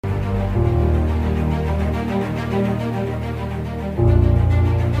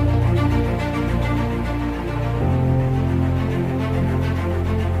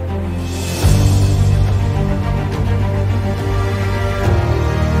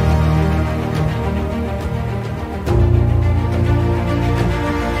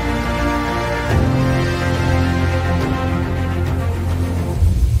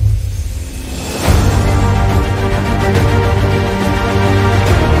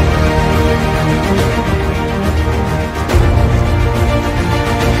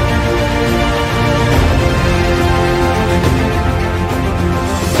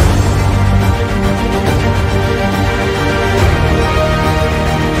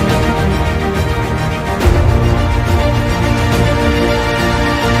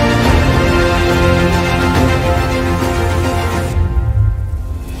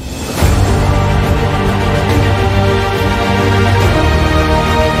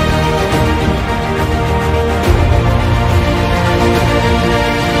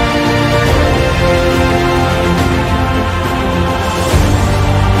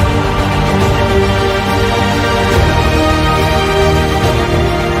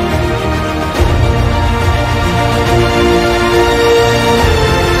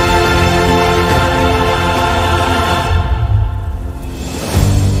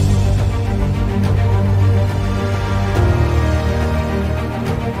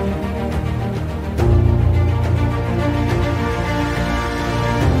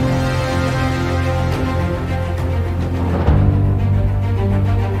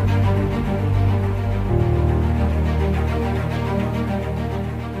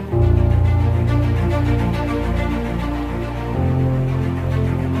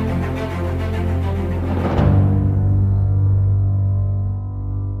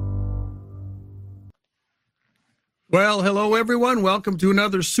Well, hello, everyone. Welcome to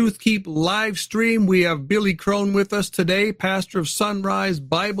another Soothkeep live stream. We have Billy Crone with us today, pastor of Sunrise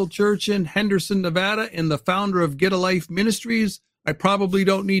Bible Church in Henderson, Nevada, and the founder of Get a Life Ministries. I probably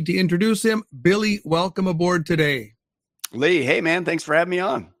don't need to introduce him. Billy, welcome aboard today. Lee, hey, man, thanks for having me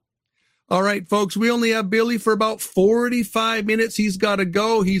on. All right, folks, we only have Billy for about 45 minutes. He's got to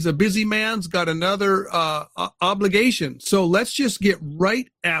go. He's a busy man. He's got another obligation. So let's just get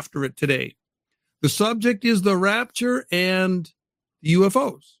right after it today. The subject is the rapture and the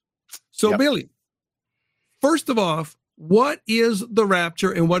UFOs. So, Billy, first of all, what is the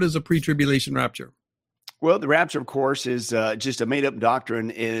rapture and what is a pre-tribulation rapture? Well, the rapture, of course, is just a made-up doctrine,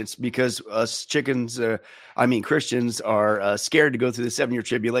 and it's because us Christians are scared to go through the 7-year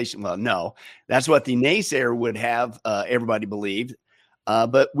tribulation. Well, no, that's what the naysayer would have everybody believe.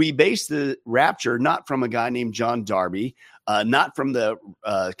 But we base the rapture not from a guy named John Darby, not from the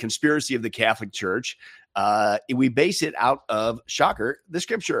conspiracy of the Catholic Church. We base it out of, shocker, the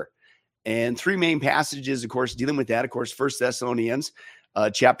Scripture. And 3 main passages, of course, dealing with that. Of course, 1 Thessalonians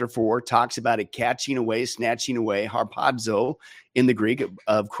chapter 4 talks about it catching away, snatching away, harpazo in the Greek,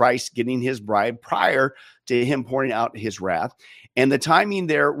 of Christ getting his bride prior to him pouring out his wrath. And the timing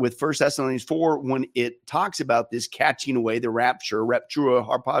there with 1 Thessalonians 4, when it talks about this catching away, the rapture, raptura,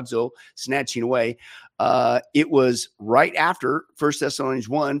 harpazo, snatching away, it was right after 1 Thessalonians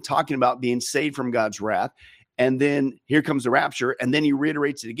 1 talking about being saved from God's wrath. And then here comes the rapture. And then he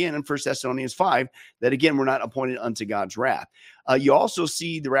reiterates it again in 1 Thessalonians 5 that, again, we're not appointed unto God's wrath. You also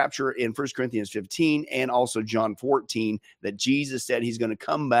see the rapture in 1 Corinthians 15 and also John 14 that Jesus said he's going to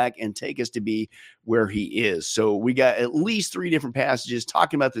come back and take us to be where he is. So we got at least 3 different passages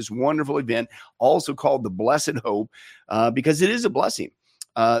talking about this wonderful event, also called the Blessed Hope, because it is a blessing.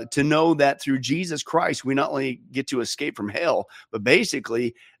 To know that through Jesus Christ, we not only get to escape from hell, but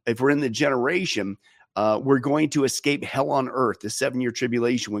basically, if we're in the generation, we're going to escape hell on earth, the 7-year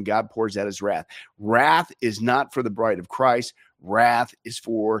tribulation when God pours out his wrath. Wrath is not for the bride of Christ. Wrath is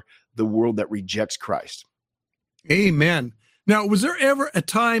for the world that rejects Christ. Amen. Now, was there ever a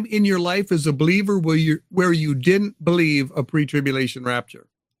time in your life as a believer where you didn't believe a pre-tribulation rapture?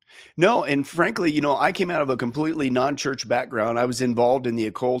 No, and frankly, I came out of a completely non-church background. I was involved in the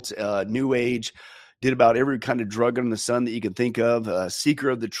occult, New Age, did about every kind of drug under the sun that you can think of, seeker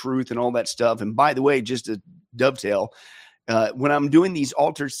of the truth and all that stuff. And by the way, just to dovetail, when I'm doing these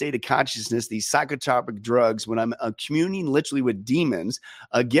altered state of consciousness, these psychotropic drugs, when I'm communing literally with demons,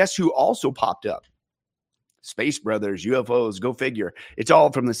 guess who also popped up? Space Brothers, UFOs, go figure. It's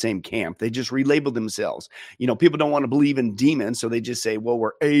all from the same camp. They just relabeled themselves. People don't want to believe in demons, so they just say, well,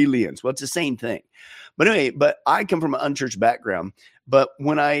 we're aliens. Well, it's the same thing. But anyway, I come from an unchurched background. But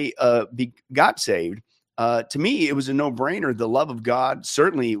when I got saved, to me, it was a no-brainer. The love of God,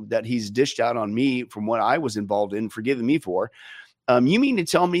 certainly that he's dished out on me from what I was involved in, forgiven me for. You mean to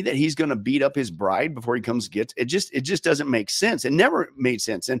tell me that he's going to beat up his bride before he comes get it? It just doesn't make sense. It never made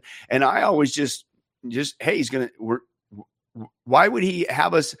sense. And I always just hey, he's going to. Why would he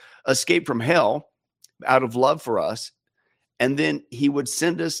have us escape from hell out of love for us, and then he would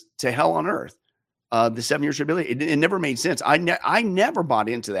send us to hell on earth? The 7-year tribulation. It never made sense. I never bought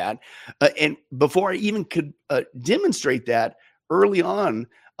into that. And before I even could demonstrate that early on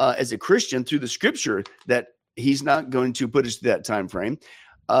as a Christian through the Scripture that he's not going to put us to that time frame,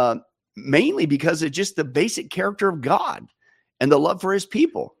 mainly because of just the basic character of God and the love for his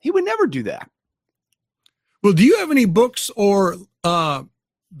people. He would never do that. Well, do you have any books or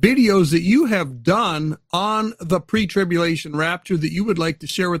videos that you have done on the pre-tribulation rapture that you would like to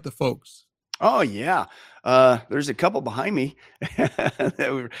share with the folks? Oh, yeah. There's a couple behind me that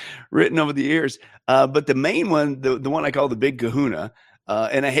were written over the years. But the main one, the one I call the Big Kahuna,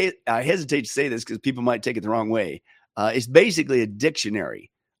 and I hesitate to say this because people might take it the wrong way. It's basically a dictionary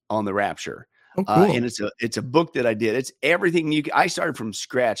on the rapture. Oh, cool. And it's a book that I did. It's everything I started from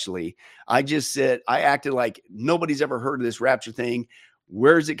scratch, Lee. I just said, I acted like nobody's ever heard of this rapture thing.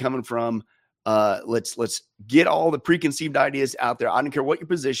 Where is it coming from? Let's get all the preconceived ideas out there. I don't care what your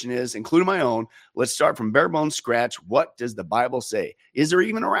position is, including my own. Let's start from bare bones scratch. What does the Bible say? Is there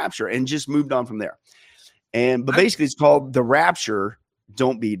even a rapture? And just moved on from there. But basically it's called The Rapture.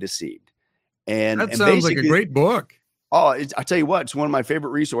 Don't be deceived. And that sounds like a great book. Oh, I tell you what, it's one of my favorite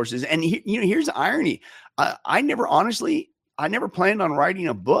resources. And here's the irony. I never planned on writing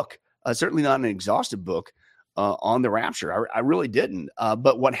a book, certainly not an exhaustive book on the rapture. I really didn't.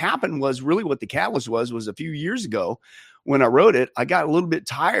 But what happened was really what the catalyst was a few years ago when I wrote it, I got a little bit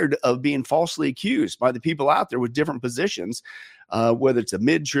tired of being falsely accused by the people out there with different positions, whether it's the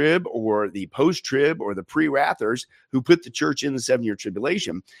mid-trib or the post-trib or the pre-wrathers who put the church in the 7-year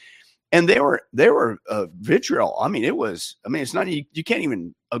tribulation. And they were vitriol. I mean, it's not, you can't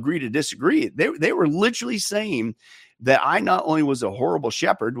even agree to disagree. They were literally saying that I not only was a horrible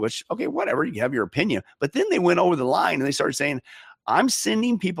shepherd, which, okay, whatever, you have your opinion, but then they went over the line and they started saying, I'm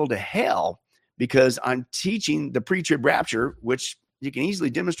sending people to hell because I'm teaching the pre-trib rapture, which you can easily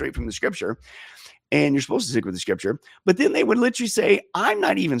demonstrate from the scripture, and you're supposed to stick with the scripture. But then they would literally say, I'm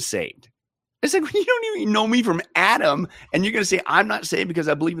not even saved. It's like, you don't even know me from Adam, and you're going to say, I'm not saved because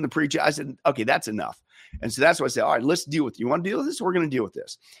I believe in the preacher. I said, okay, that's enough. And so that's why I said, all right, let's deal with it. You want to deal with this? We're going to deal with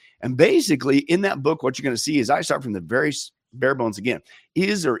this. And basically, in that book, what you're going to see is I start from the very bare bones again.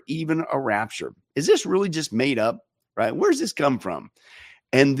 Is there even a rapture? Is this really just made up, right? Where's this come from?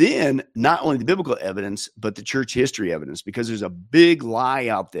 And then not only the biblical evidence, but the church history evidence, because there's a big lie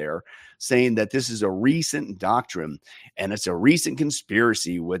out there saying that this is a recent doctrine and it's a recent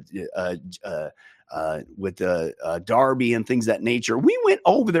conspiracy with Darby and things of that nature. We went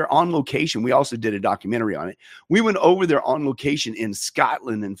over there on location. We also did a documentary on it. We went over there on location in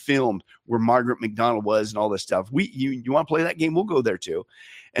Scotland and filmed where Margaret MacDonald was and all this stuff. You want to play that game? We'll go there too.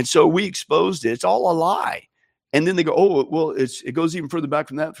 And so we exposed it. It's all a lie. And then they go, oh, well, it goes even further back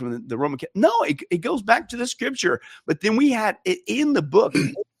from that, from the Roman. No, it goes back to the scripture. But then we had it in the book,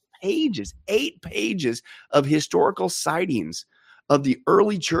 8 pages of historical sightings of the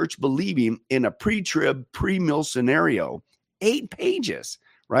early church believing in a pre-trib, pre-mill scenario. 8 pages,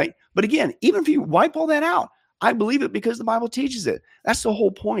 right? But again, even if you wipe all that out, I believe it because the Bible teaches it. That's the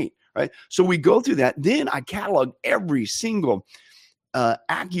whole point, right? So we go through that. Then I catalog every single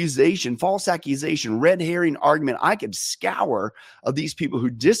accusation, false accusation, red herring argument I could scour of these people who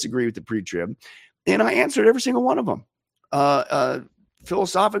disagree with the pre-trib, and I answered every single one of them,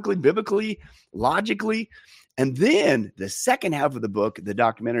 philosophically, biblically, logically. And then the second half of the book, the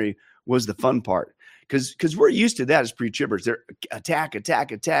documentary, was the fun part, because we're used to that as pre-tribbers. They're attack.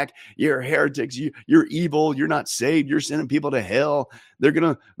 You're heretics. You're evil. You're not saved. You're sending people to hell. They're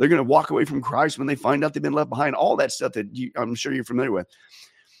gonna walk away from Christ when they find out they've been left behind. All that stuff that I'm sure you're familiar with.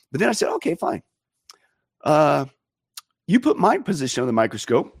 But then I said, okay, fine. You put my position on the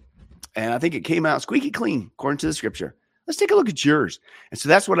microscope, and I think it came out squeaky clean according to the scripture. Let's take a look at yours. And so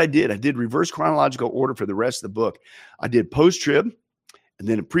that's what I did. I did reverse chronological order for the rest of the book. I did post-trib, and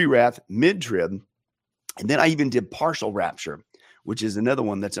then a pre-wrath, mid-trib, and then I even did partial rapture, which is another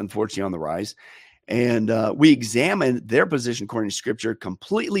one that's unfortunately on the rise. And we examined their position according to scripture,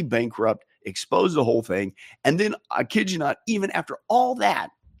 completely bankrupt, exposed the whole thing. And then, I kid you not, even after all that,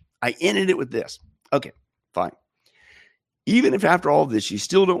 I ended it with this. Okay, fine. Even if after all of this, you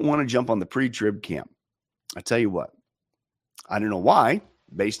still don't want to jump on the pre-trib camp, I tell you what, I don't know why,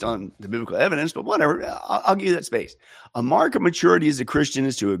 based on the biblical evidence, but whatever, I'll give you that space. A mark of maturity as a Christian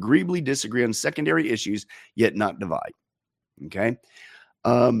is to agreeably disagree on secondary issues, yet not divide. Okay.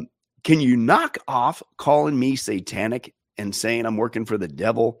 Can you knock off calling me satanic and saying I'm working for the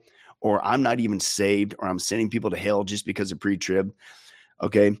devil, or I'm not even saved, or I'm sending people to hell just because of pre-trib?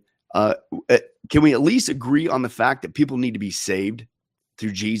 Okay. Can we at least agree on the fact that people need to be saved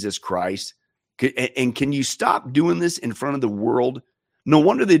through Jesus Christ? And can you stop doing this in front of the world? No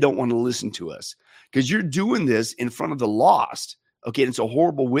wonder they don't want to listen to us, because you're doing this in front of the lost. Okay. And it's a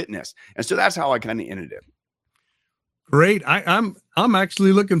horrible witness. And so that's how I kind of ended it. Great. I'm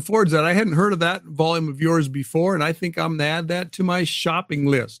actually looking forward to that. I hadn't heard of that volume of yours before, and I think I'm going to add that to my shopping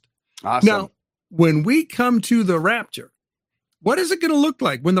list. Awesome. Now, when we come to the rapture, what is it going to look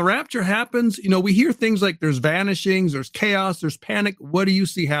like when the rapture happens? You know, we hear things like there's vanishings, there's chaos, there's panic. What do you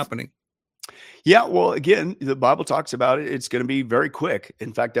see happening? Yeah, well, again, the Bible talks about it. It's going to be very quick.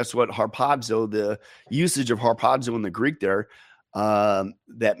 In fact, that's what harpazo, the usage of harpazo in the Greek there,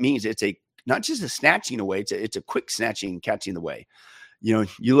 that means it's not just a snatching away, it's a quick snatching, catching the way. You know,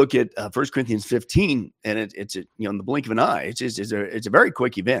 you look at 1 Corinthians 15, and it's in the blink of an eye. It's a very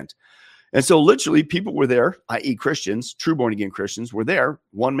quick event. And so literally people were there, i.e. Christians, true born again Christians, were there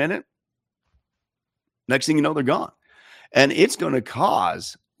 1 minute. Next thing you know, they're gone. And it's going to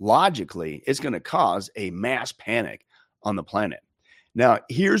cause, logically, it's going to cause a mass panic on the planet. Now,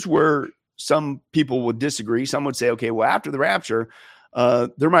 here's where some people would disagree. Some would say, okay, well, after the rapture,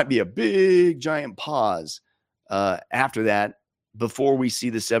 there might be a big, giant pause after that before we see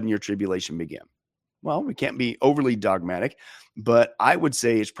the 7-year tribulation begin. Well, we can't be overly dogmatic, but I would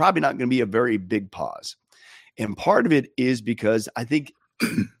say it's probably not going to be a very big pause. And part of it is because I think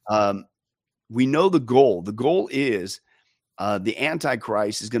we know the goal. The goal is the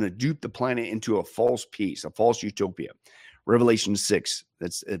Antichrist is going to dupe the planet into a false peace, a false utopia. Revelation 6,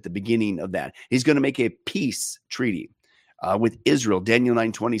 that's at the beginning of that. He's going to make a peace treaty with Israel, Daniel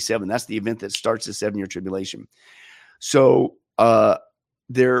 9:27. That's the event that starts the 7-year tribulation. So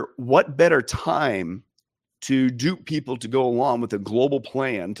what better time to dupe people to go along with a global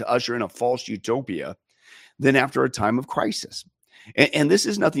plan to usher in a false utopia than after a time of crisis. And this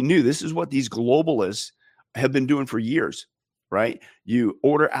is nothing new. This is what these globalists have been doing for years, right? You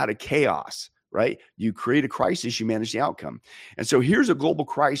order out of chaos, right? You create a crisis, you manage the outcome. And so here's a global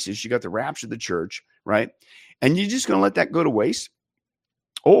crisis. You got the rapture of the church, right? And you're just going to let that go to waste?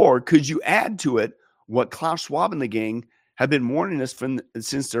 Or could you add to it what Klaus Schwab and the gang have been warning us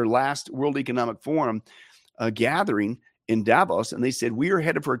since their last World Economic Forum gathering in Davos? And they said, we are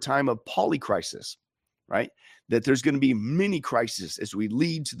headed for a time of polycrisis, right? That there's going to be many crises as we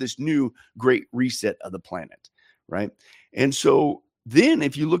lead to this new great reset of the planet, right? And so then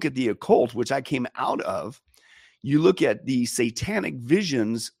if you look at the occult, which I came out of, you look at the satanic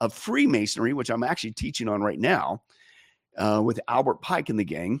visions of Freemasonry, which I'm actually teaching on right now with Albert Pike and the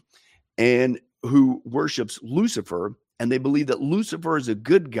gang, and who worships Lucifer. And they believe that Lucifer is a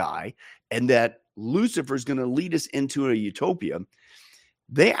good guy and that Lucifer is going to lead us into a utopia.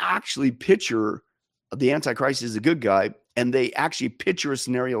 They actually picture the Antichrist as a good guy, and they actually picture a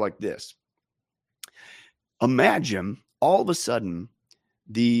scenario like this. Imagine all of a sudden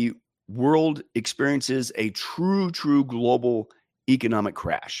the world experiences a true global economic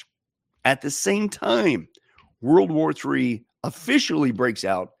crash. At the same time, World War III officially breaks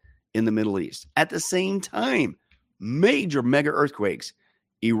out in the Middle East. At the same time, major mega earthquakes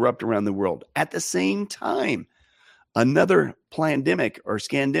erupt around the world. At the same time, another pandemic or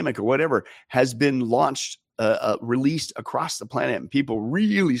scandemic or whatever has been launched, released across the planet, and people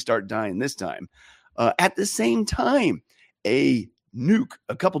really start dying this time. At the same time, a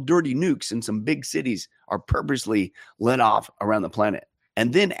couple dirty nukes in some big cities are purposely let off around the planet.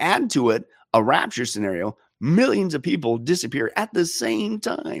 And then add to it a rapture scenario, millions of people disappear at the same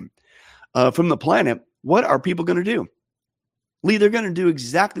time from the planet. What are people going to do? Lee, they're going to do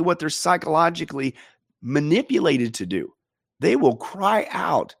exactly what they're psychologically manipulated to do. They will cry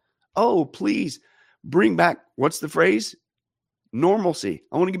out, oh, please bring back, what's the phrase? Normalcy.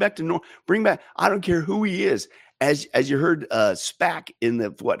 I want to get back to normal. Bring back, I don't care who he is. As you heard Spack in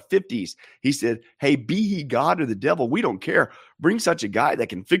the 50s, he said, hey, be he God or the devil, we don't care. Bring such a guy that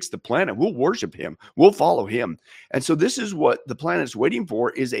can fix the planet. We'll worship him. We'll follow him. And so this is what the planet's waiting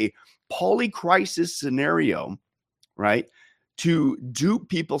for, is a polycrisis scenario, right? To dupe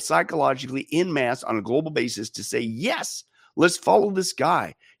people psychologically en masse on a global basis to say, yes, let's follow this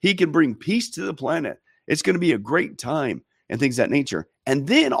guy. He can bring peace to the planet. It's going to be a great time and things of that nature. And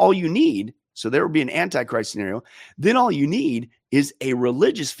then all you need, so there would be an antichrist scenario. Then all you need is a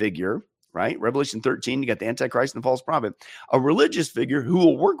religious figure, right? Revelation 13, you got the antichrist and the false prophet, a religious figure who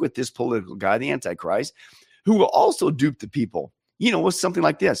will work with this political guy, the antichrist, who will also dupe the people, with something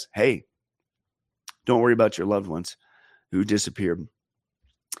like this. Hey, don't worry about your loved ones who disappeared.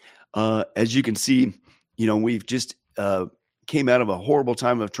 As you can see, we've just came out of a horrible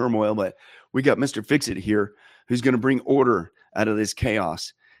time of turmoil, but we got Mr. Fix-It here who's going to bring order out of this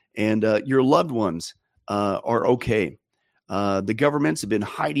chaos. And your loved ones are okay. The governments have been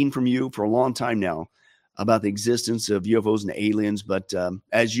hiding from you for a long time now about the existence of UFOs and aliens. But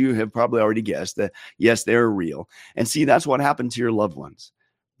as you have probably already guessed, that yes, they're real. And see, that's what happened to your loved ones.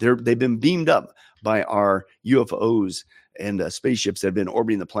 They've been beamed up by our UFOs and spaceships that have been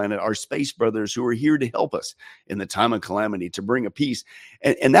orbiting the planet, our space brothers who are here to help us in the time of calamity, to bring a peace.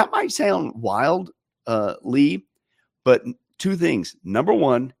 And that might sound wild, Lee, but two things. Number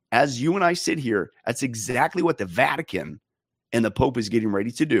one, as you and I sit here, that's exactly what the Vatican and the Pope is getting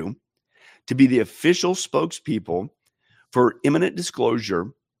ready to do, to be the official spokespeople for imminent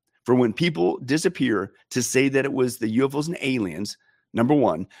disclosure, for when people disappear, to say that it was the UFOs and aliens, number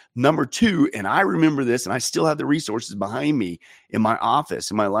one. Number two, and I remember this, and I still have the resources behind me in my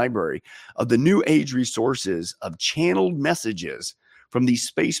office, in my library, of the New Age resources of channeled messages from these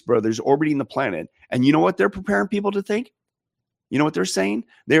space brothers orbiting the planet. And you know what they're preparing people to think? You know what they're saying?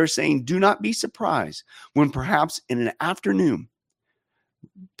 They're saying, do not be surprised when perhaps in an afternoon,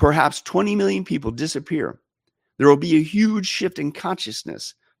 perhaps 20 million people disappear. There will be a huge shift in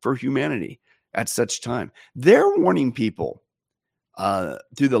consciousness for humanity at such time. They're warning people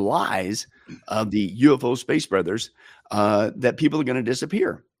through the lies of the UFO space brothers that people are going to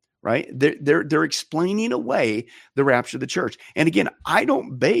disappear, right? They're explaining away the rapture of the church. And again, I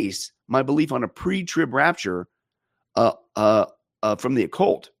don't base my belief on a pre-trib rapture from the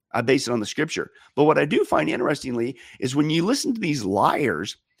occult. I base it on the scripture. But what I do find interestingly is when you listen to these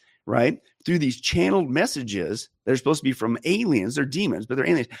liars, right, through these channeled messages, they're supposed to be from aliens, they're demons, but they're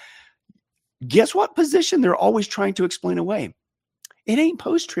aliens. Guess what position they're always trying to explain away? It ain't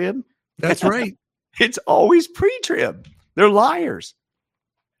post-trib. That's right. It's always pre-trib. They're liars.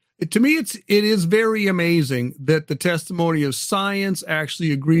 To me, it is very amazing that the testimony of science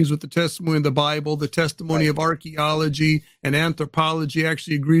actually agrees with the testimony of the Bible. The testimony of archaeology and anthropology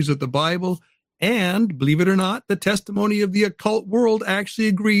actually agrees with the Bible. And believe it or not, the testimony of the occult world actually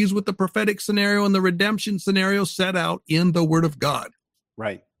agrees with the prophetic scenario and the redemption scenario set out in the Word of God.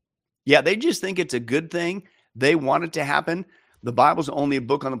 Right. Yeah, they just think it's a good thing. They want it to happen. The Bible's only a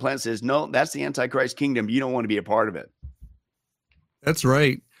book on the planet that says, no, that's the Antichrist kingdom. You don't want to be a part of it. That's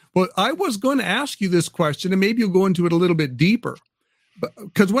right. Well, I was going to ask you this question, and maybe you'll go into it a little bit deeper,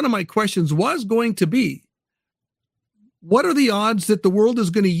 because one of my questions was going to be, what are the odds that the world is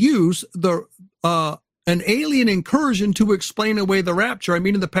going to use an alien incursion to explain away the rapture? I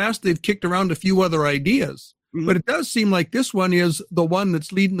mean, in the past, they've kicked around a few other ideas, but it does seem like this one is the one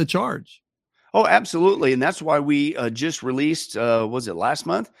that's leading the charge. Oh, absolutely. And that's why we just released, was it last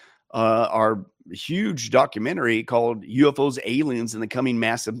month, our huge documentary called UFOs, Aliens, and the Coming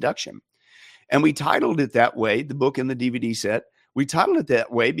Mass Abduction. And we titled it that way, the book and the DVD set. We titled it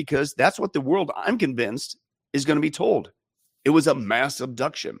that way because that's what the world, I'm convinced, is going to be told. It was a mass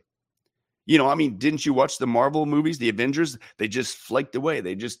abduction. You know, I mean, didn't you watch the Marvel movies, the Avengers? They just flaked away.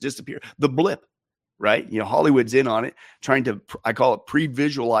 They just disappeared. The blip, right? You know, Hollywood's in on it, trying to, I call it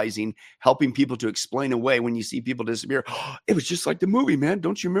pre-visualizing, helping people to explain away when you see people disappear. Oh, it was just like the movie, man.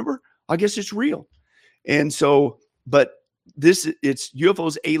 Don't you remember? I guess it's real. And so, but it's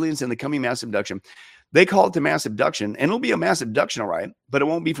UFOs, aliens, and the coming mass abduction. They call it the mass abduction, and it'll be a mass abduction, all right, but it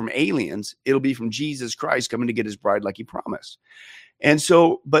won't be from aliens. It'll be from Jesus Christ coming to get his bride like he promised. And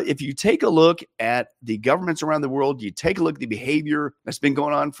so, but if you take a look at the governments around the world, you take a look at the behavior that's been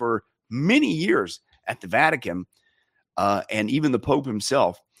going on for many years at the Vatican, and even the Pope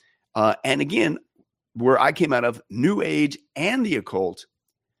himself. And again, where I came out of, New Age and the occult,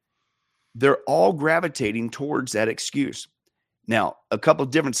 they're all gravitating towards that excuse. Now, a couple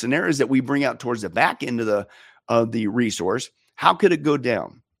of different scenarios that we bring out towards the back end of the resource. How could it go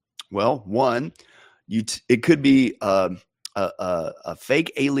down? Well, one, it could be a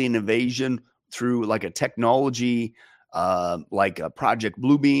fake alien invasion through like a technology, like a Project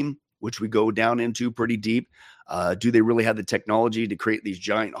Bluebeam, which we go down into pretty deep. Do they really have the technology to create these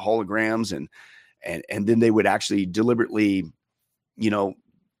giant holograms, and then they would actually deliberately,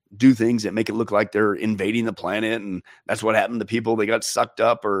 do things that make it look like they're invading the planet, and that's what happened to people. They got sucked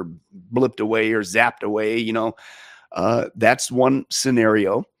up or blipped away or zapped away. That's one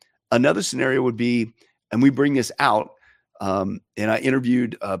scenario. Another scenario would be, and we bring this out, and I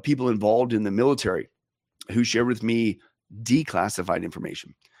interviewed people involved in the military who shared with me declassified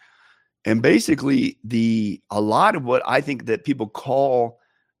information. And basically, a lot of what I think that people call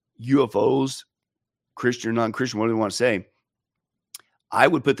UFOs, Christian, non-Christian, what do they want to say? I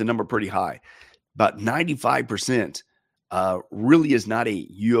would put the number pretty high. About 95% really is not a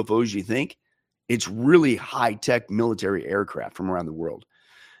UFO as you think. It's really high-tech military aircraft from around the world.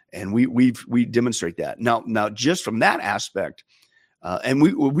 And we demonstrate that. Now just from that aspect, and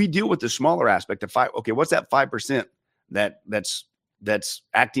we deal with the smaller aspect of okay, what's that 5% that's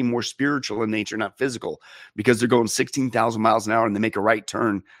acting more spiritual in nature, not physical, because they're going 16,000 miles an hour and they make a right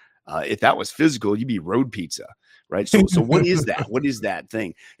turn. If that was physical, you'd be road pizza, right? So what is that? What is that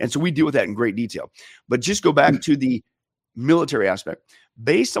thing? And so we deal with that in great detail. But just go back to the military aspect.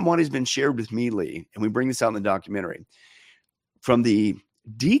 Based on what has been shared with me, Lee, and we bring this out in the documentary, from the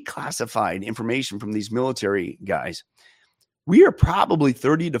declassified information from these military guys, we are probably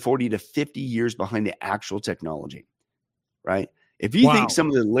 30 to 40 to 50 years behind the actual technology, right? If you think some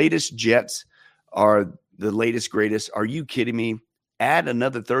of the latest jets are the latest, greatest, are you kidding me? Add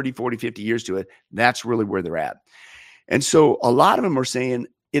another 30, 40, 50 years to it. That's really where they're at. And so a lot of them are saying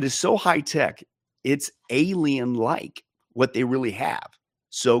it is so high tech, it's alien-like what they really have.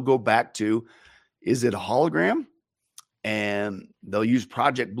 So go back to, is it a hologram? And they'll use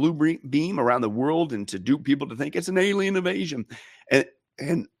Project Bluebeam around the world and to dupe people to think it's an alien invasion.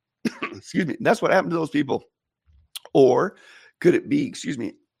 And excuse me, that's what happened to those people. Or could it be,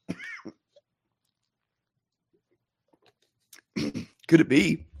 could it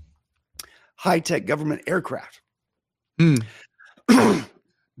be high-tech government aircraft?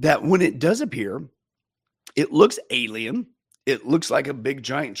 That when it does appear, it looks alien. It looks like a big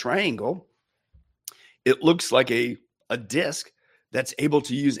giant triangle. It looks like a disc that's able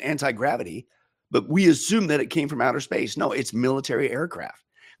to use anti-gravity, but we assume that it came from outer space. No, it's military aircraft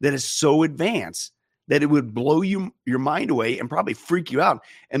that is so advanced that it would blow your mind away and probably freak you out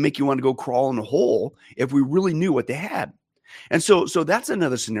and make you want to go crawl in a hole if we really knew what they had. And so that's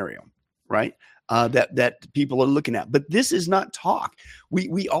another scenario, right? That people are looking at. But this is not talk.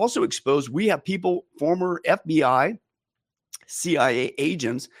 We also expose, we have people, former FBI, CIA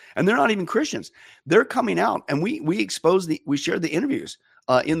agents, and they're not even Christians. They're coming out, and we shared the interviews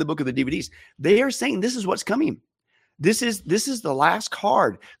in the book of the DVDs. They are saying this is what's coming. This is the last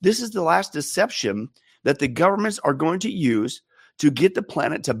card. This is the last deception that the governments are going to use to get the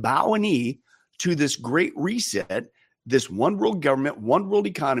planet to bow a knee to this great reset, this one world government, one world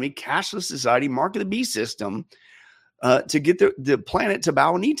economy, cashless society, mark of the beast system, to get the planet to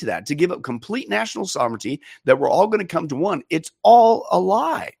bow a knee to that, to give up complete national sovereignty, that we're all going to come to one. It's all a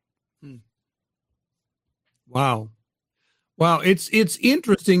lie. Wow. It's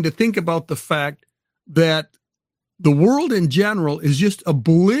interesting to think about the fact that the world in general is just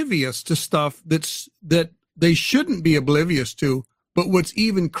oblivious to stuff that they shouldn't be oblivious to. But what's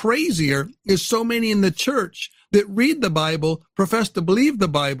even crazier is so many in the church that read the Bible, profess to believe the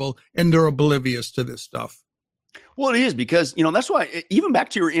Bible, and they're oblivious to this stuff. Well, it is, because, that's why, even back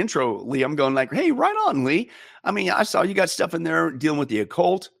to your intro, Lee, I'm going like, hey, right on, Lee. I mean, I saw you got stuff in there dealing with the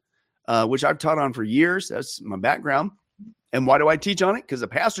occult, which I've taught on for years. That's my background. And why do I teach on it? Because the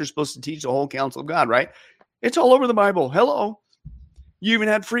pastor is supposed to teach the whole counsel of God, right? It's all over the Bible. Hello. You even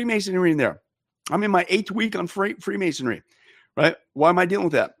had Freemasonry in there. I'm in my 8th week on Freemasonry, right? Why am I dealing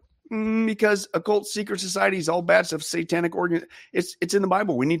with that? Because occult, secret societies, all bad stuff, satanic organ. It's in the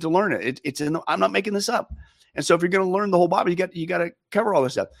Bible. We need to learn it. I'm not making this up. And so if you're going to learn the whole Bible, you got to cover all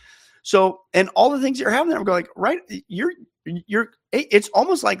this stuff. So, and all the things you're having there, I'm going like, right, it's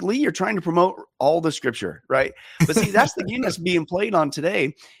almost like, Lee, you're trying to promote all the scripture, right? But see, that's the game that's being played on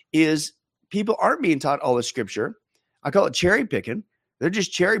today, is people aren't being taught all the scripture. I call it cherry picking. They're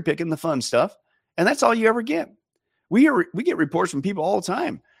just cherry picking the fun stuff. And that's all you ever get. We get reports from people all the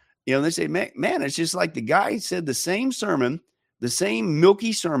time. They say, man, it's just like the guy said the same sermon, the same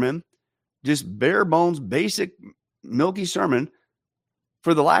milky sermon, just bare bones, basic milky sermon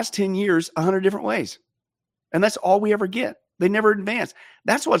for the last 10 years, 100 different ways. And that's all we ever get. They never advance.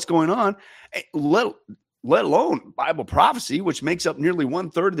 That's what's going on. Let alone Bible prophecy, which makes up nearly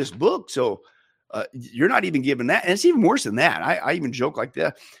 1/3 of this book. So you're not even given that. And it's even worse than that. I even joke like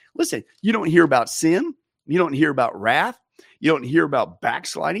that. Listen, you don't hear about sin. You don't hear about wrath. You don't hear about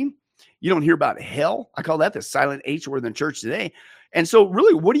backsliding. You don't hear about hell. I call that the silent H word in the church today. And so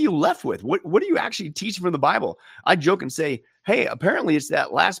really, what are you left with? What are you actually teaching from the Bible? I joke and say, hey, apparently it's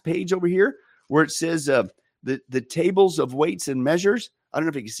that last page over here where it says the tables of weights and measures. I don't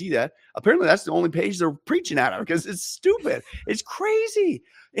know if you can see that. Apparently that's the only page they're preaching out of, because it's stupid. It's crazy.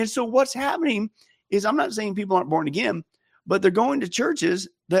 And so what's happening is, I'm not saying people aren't born again, but they're going to churches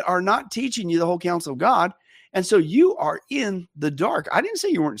that are not teaching you the whole counsel of God. And so you are in the dark. I didn't say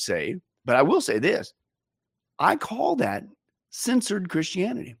you weren't saved, but I will say this. I call that censored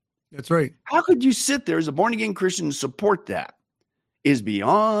Christianity. That's right. How could you sit there as a born-again Christian and support that? Is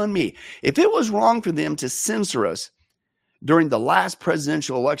beyond me. If it was wrong for them to censor us during the last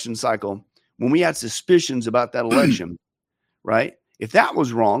presidential election cycle, when we had suspicions about that election, right? If that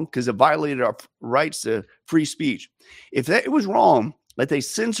was wrong, because it violated our rights to free speech, if it was wrong that they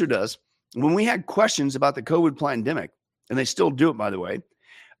censored us when we had questions about the COVID pandemic, and they still do it, by the way,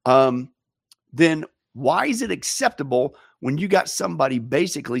 then why is it acceptable when you got somebody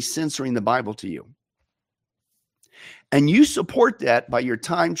basically censoring the Bible to you? And you support that by your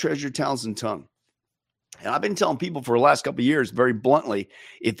time, treasure, talents, and tongue. And I've been telling people for the last couple of years, very bluntly,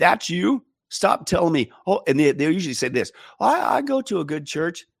 if that's you, stop telling me, oh, and they usually say this, I go to a good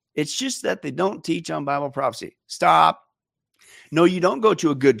church. It's just that they don't teach on Bible prophecy. Stop. No, you don't go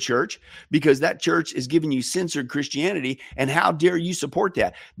to a good church, because that church is giving you censored Christianity. And how dare you support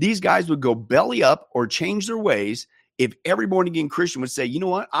that? These guys would go belly up or change their ways if every born-again Christian would say, you know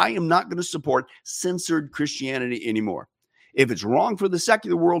what? I am not going to support censored Christianity anymore. If it's wrong for the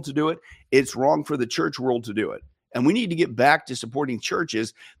secular world to do it, it's wrong for the church world to do it. And we need to get back to supporting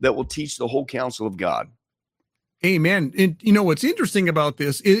churches that will teach the whole counsel of God. Amen. And what's interesting about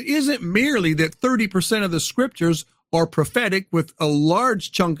this, it isn't merely that 30% of the scriptures are prophetic, with a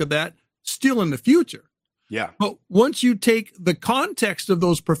large chunk of that still in the future. Yeah. But once you take the context of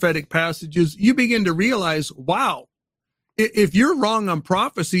those prophetic passages, you begin to realize, wow, if you're wrong on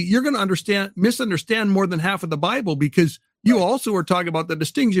prophecy, you're going to misunderstand more than half of the Bible, because you also are talking about the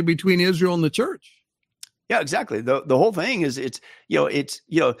distinction between Israel and the church. Yeah, exactly. The whole thing is,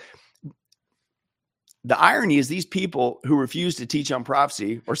 the irony is, these people who refuse to teach on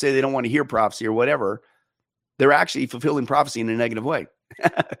prophecy, or say they don't want to hear prophecy or whatever, they're actually fulfilling prophecy in a negative way.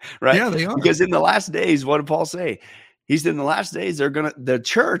 Right? Yeah, they are. Because in the last days, what did Paul say? He said in the last days, the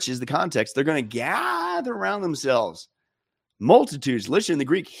church is the context. They're going to gather around themselves multitudes, literally in the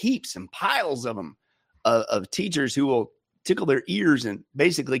Greek, heaps and piles of them, of teachers who will tickle their ears and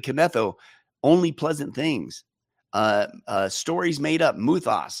basically kinetho only pleasant things. stories made up.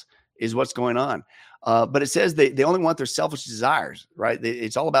 Muthos is what's going on. But it says they only want their selfish desires, right?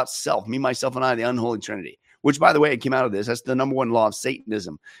 It's all about self, me, myself, and I, the unholy trinity, which, by the way, it came out of this. That's the number one law of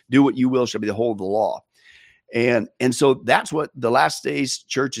Satanism. Do what you will shall be the whole of the law. And so that's what the last days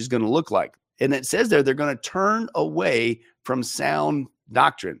church is going to look like. And it says there, they're going to turn away from sound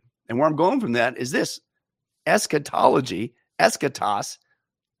doctrine. And where I'm going from that is this: eschatology, eschatos,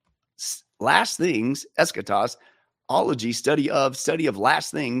 last things, eschatos, ology, study of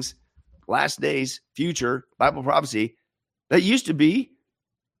last things, last days, future, Bible prophecy. That used to be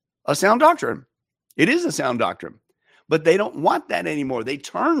a sound doctrine. It is a sound doctrine, but they don't want that anymore. They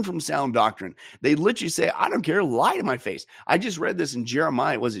turn from sound doctrine. They literally say, I don't care, lie to my face. I just read this in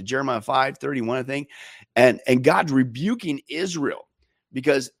Jeremiah. Was it Jeremiah 5:31, I think? And God's rebuking Israel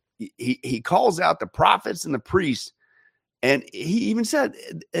because he calls out the prophets and the priests. And he even said,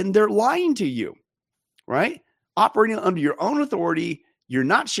 and they're lying to you, right? Operating under your own authority. You're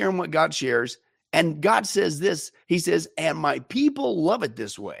not sharing what God shares. And God says this, he says, and my people love it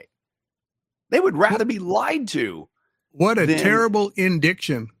this way. They would rather be lied to. What a terrible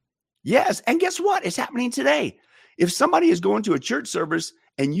indiction. Yes. And guess what? It's happening today. If somebody is going to a church service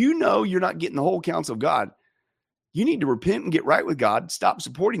and you know you're not getting the whole counsel of God, you need to repent and get right with God. Stop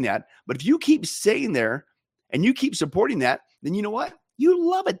supporting that. But if you keep staying there and you keep supporting that, then you know what? You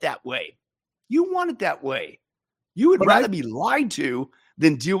love it that way. You want it that way. You would rather be lied to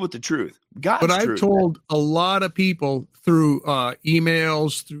than deal with the truth. God's truth. But I've told a lot of people through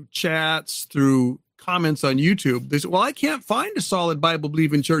emails, through chats, through comments on YouTube, they say, well, I can't find a solid Bible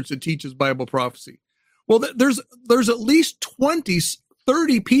believing church that teaches Bible prophecy. Well, there's at least 20,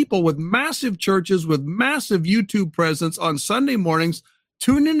 30 people with massive churches, with massive YouTube presence on Sunday mornings.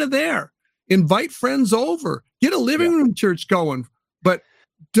 Tune into there. Invite friends over. Get a living room church going. But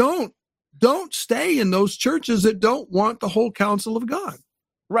don't stay in those churches that don't want the whole counsel of God.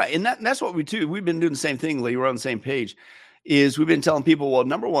 Right. And that's what we do. We've been doing the same thing, Lee. We're on the same page. Is we've been telling people, well,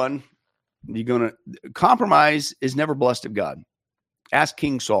 number one, you're going to compromise is never blessed of God. Ask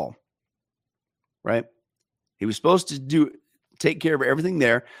King Saul, right? He was supposed to take care of everything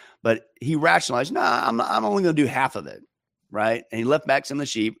there, but he rationalized, I'm only going to do half of it, right? And he left back some of the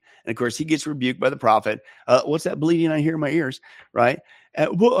sheep. And of course, he gets rebuked by the prophet. What's that bleeding I hear in my ears, right?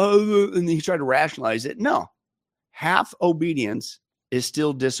 And he tried to rationalize it. No, half obedience is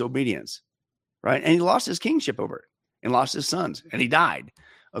still disobedience, right? And he lost his kingship over it and lost his sons and he died,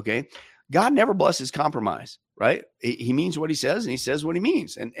 okay? God never blesses compromise, right? He means what he says and he says what he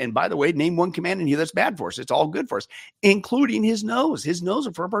means. And by the way, name one command in here that's bad for us. It's all good for us, including his nose. His nose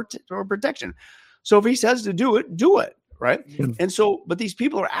are for protection. So if he says to do it, do it, right? Mm-hmm. And so, but these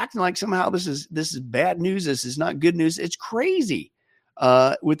people are acting like somehow this is bad news. This is not good news. It's crazy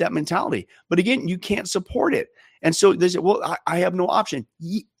with that mentality. But again, you can't support it. And so they say, well, I have no option.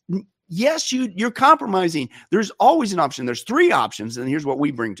 Yes, you're compromising. There's always an option. There's three options. And here's what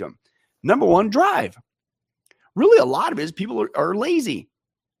we bring to them. Number one, drive. Really, a lot of it is people are lazy.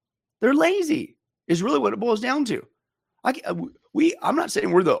 They're lazy is really what it boils down to. I'm not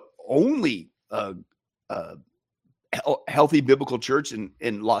saying we're the only healthy biblical church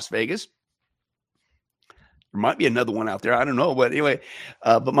in Las Vegas. There might be another one out there. I don't know. But anyway,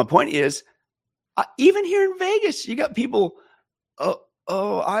 but my point is, even here in Vegas, you got people,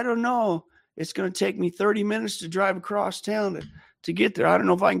 I don't know. It's going to take me 30 minutes to drive across town to get there. I don't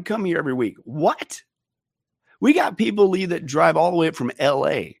know if I can come here every week. What? We got people, Lee, that drive all the way up from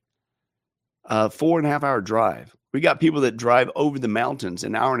LA, 4.5 hour drive. We got people that drive over the mountains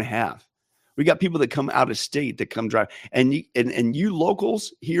an hour and a half. We got people that come out of state that come drive. And you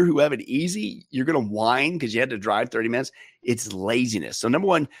locals here who have it easy, you're going to whine because you had to drive 30 minutes. It's laziness. So number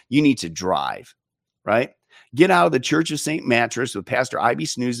one, you need to drive, right? Get out of the Church of St. Mattress with Pastor Ivy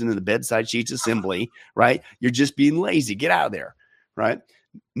snoozing in the bedside sheets assembly, right? You're just being lazy. Get out of there, right?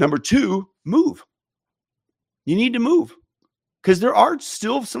 Number two, move. You need to move because there are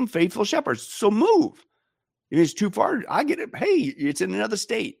still some faithful shepherds. So move. If it's too far, I get it. Hey, it's in another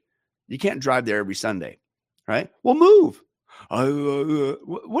state. You can't drive there every Sunday, right? Well, move. What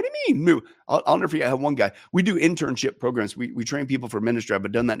do you mean move? I'll never forget. I have one guy. We do internship programs. We train people for ministry.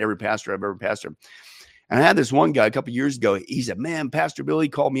 I've done that in every pastor I've ever pastored. And I had this one guy a couple of years ago. He said, man, Pastor Billy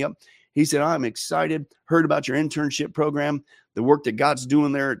called me up. He said, I'm excited. Heard about your internship program, the work that God's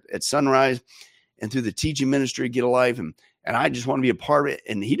doing there at Sunrise and through the teaching ministry, Get a Life. And I just want to be a part of it.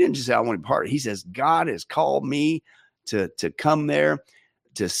 And he didn't just say, I want to be part of it. He says, God has called me to come there,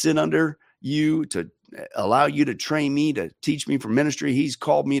 to sit under you, to allow you to train me, to teach me for ministry. He's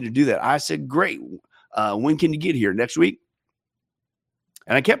called me to do that. I said, great. When can you get here? Next week?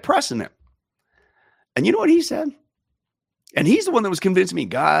 And I kept pressing him. And you know what he said? And he's the one that was convincing me,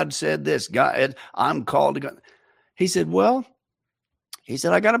 God said this, God, I'm called to God. He said,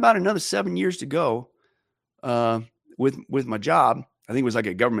 I got about another 7 years to go with my job. I think it was like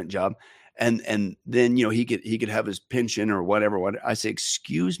a government job. And then, he could have his pension or whatever. I say,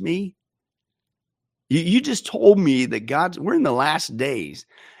 excuse me. You just told me that we're in the last days,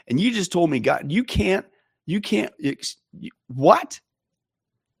 and you just told me, God, you can't, what?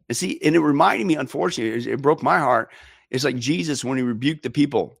 And see, and it reminded me, unfortunately, it broke my heart. It's like Jesus, when he rebuked the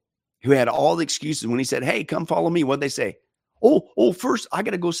people who had all the excuses, when he said, hey, come follow me. What'd they say? Oh, first I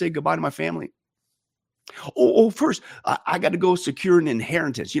got to go say goodbye to my family. First I got to go secure an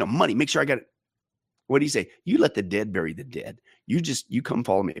inheritance, money, make sure I got it. What do you say? You let the dead bury the dead. You come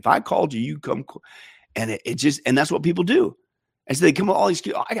follow me. If I called you, you come. And and that's what people do. And so they come with all these,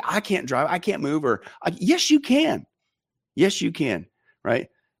 I can't drive, I can't move, yes, you can. Yes, you can. Right.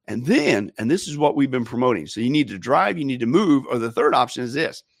 And this is what we've been promoting. So you need to drive, you need to move, or the third option is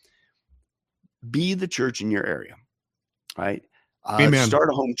this: be the church in your area. Right. Amen. Start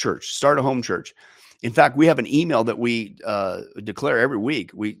a home church. In fact, we have an email that we declare every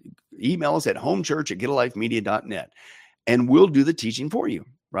week. We email us at homechurch@getalifemedia.net, and we'll do the teaching for you.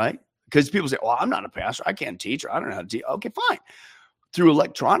 Right. Because people say, well, I'm not a pastor, I can't teach, or I don't know how to teach. Okay, fine. Through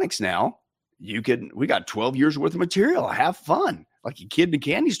electronics now, we got 12 years worth of material. Have fun. Like a kid in a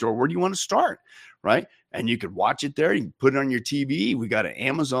candy store. Where do you want to start? Right. And you could watch it there. You can put it on your TV. We got an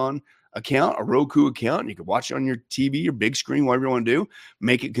Amazon account, a Roku account. And you can watch it on your TV, your big screen, whatever you want to do.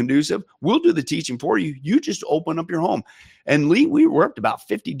 Make it conducive. We'll do the teaching for you. You just open up your home. And Lee, we're up to about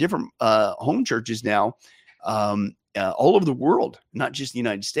 50 different home churches now, all over the world, not just the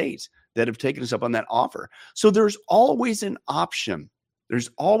United States, that have taken us up on that offer. So there's always an option.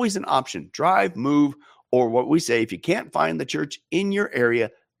 Drive, move, or what we say, if you can't find the church in your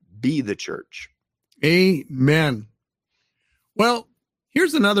area, be the church. Amen. Well,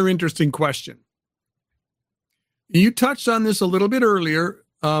 here's another interesting question. You touched on this a little bit earlier,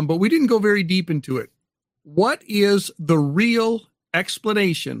 but we didn't go very deep into it. What is the real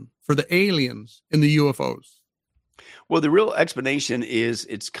explanation for the aliens in the UFOs? Well, the real explanation is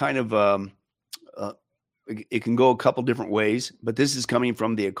it's kind of, it can go a couple different ways, but this is coming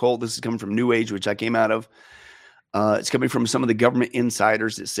from the occult. This is coming from New Age, which I came out of. It's coming from some of the government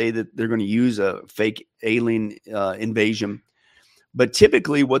insiders that say that they're going to use a fake alien invasion. But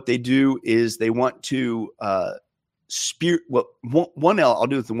typically what they do is they want to I'll do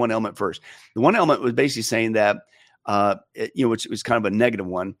with the one element first. The one element was basically saying that, which was kind of a negative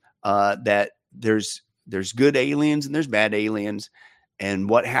one, that there's good aliens and there's bad aliens. And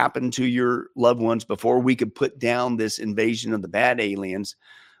what happened to your loved ones before we could put down this invasion of the bad aliens?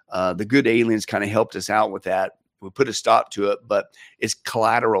 The good aliens kind of helped us out with that. We put a stop to it, but it's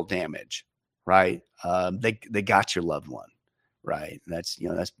collateral damage, right? They got your loved one, right? That's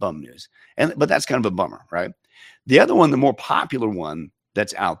bum news. But that's kind of a bummer, right? The other one, the more popular one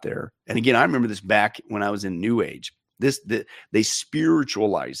that's out there. And again, I remember this back when I was in New Age, they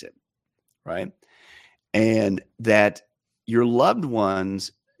spiritualize it, right? And that your loved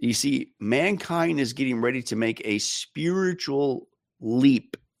ones, you see, mankind is getting ready to make a spiritual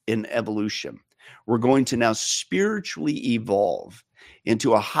leap in evolution. We're going to now spiritually evolve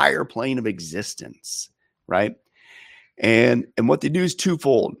into a higher plane of existence, right? And what they do is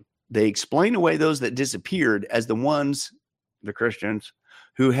twofold. They explain away those that disappeared as the ones, the Christians,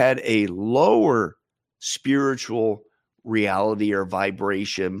 who had a lower spiritual reality or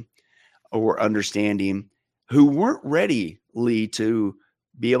vibration or understanding, who weren't ready, Lee, to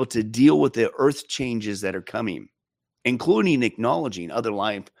be able to deal with the earth changes that are coming, including acknowledging other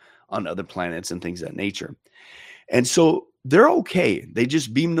life on other planets and things of that nature. And so they're okay. They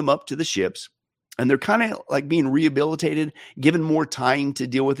just beam them up to the ships, and they're kind of like being rehabilitated, given more time to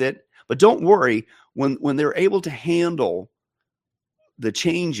deal with it. But don't worry, when they're able to handle the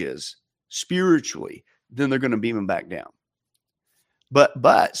changes spiritually, then they're going to beam them back down.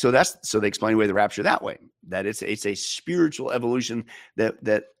 But so they explain away the rapture that way, that it's a spiritual evolution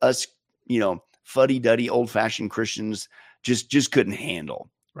that us, fuddy-duddy old-fashioned Christians just couldn't handle,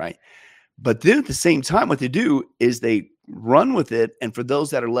 right? But then at the same time, what they do is they run with it, and for those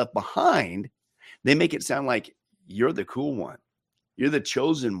that are left behind, they make it sound like you're the cool one, you're the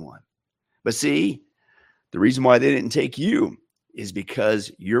chosen one. But see, the reason why they didn't take you is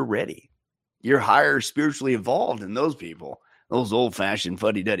because you're ready. You're higher spiritually evolved than those people. Those old-fashioned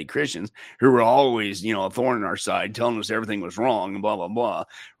fuddy-duddy Christians who were always, a thorn in our side, telling us everything was wrong and blah, blah, blah,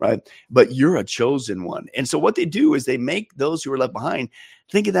 right? But you're a chosen one. And so what they do is they make those who are left behind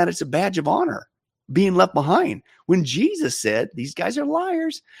think of that as a badge of honor, being left behind. When Jesus said, these guys are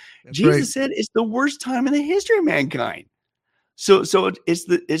liars. That's Jesus right. said it's the worst time in the history of mankind.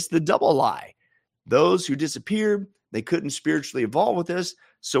 It's the double lie. Those who disappeared, they couldn't spiritually evolve with us,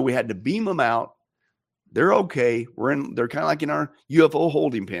 so we had to beam them out. They're okay. They're kind of like in our UFO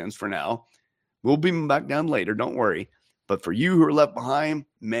holding pens for now. We'll beam them back down later. Don't worry. But for you who are left behind,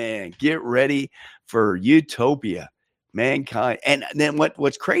 man, get ready for utopia, mankind. And then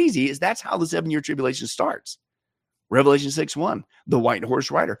what's crazy is that's how the 7-year tribulation starts. Revelation 6:1, the white horse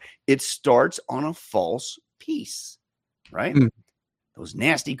rider. It starts on a false peace, right? Those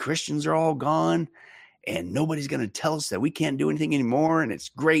nasty Christians are all gone. And nobody's going to tell us that we can't do anything anymore. And it's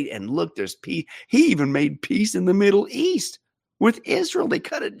great. And look, there's peace. He even made peace in the Middle East with Israel. They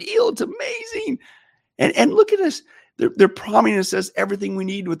cut a deal. It's amazing. And look at this. They're promising us everything we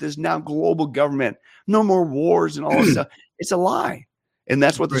need with this now global government. No more wars and all this stuff. It's a lie. And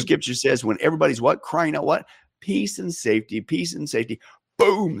that's what the scripture says when everybody's what? Crying out what? Peace and safety, peace and safety.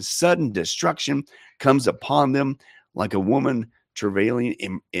 Boom, sudden destruction comes upon them like a woman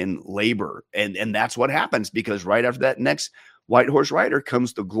travailing in labor. And that's what happens, because right after that next white horse rider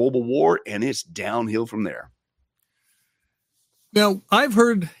comes the global war, and it's downhill from there. Now, I've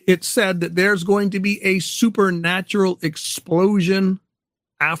heard it said that there's going to be a supernatural explosion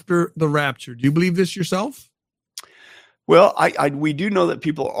after the rapture. Do you believe this yourself? Well, we do know that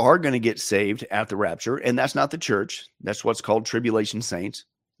people are going to get saved at the rapture, and that's not the church. That's what's called tribulation saints.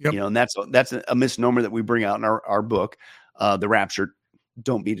 Yep. And that's a misnomer that we bring out in our book, The Rapture.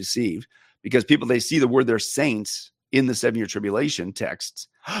 Don't be deceived, because people, they see the word they're saints in the 7-year tribulation texts.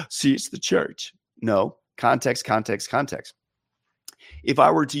 See, it's the church. No, context. If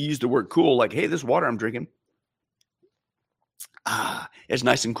I were to use the word cool, like, hey, this water I'm drinking, it's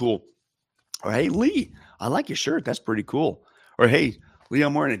nice and cool. Or, hey, Lee, I like your shirt. That's pretty cool. Or, hey, Lee,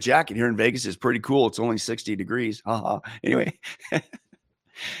 I'm wearing a jacket here in Vegas. It's pretty cool. It's only 60 degrees. Anyway.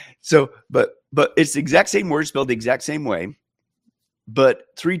 So, but it's the exact same word spelled the exact same way, but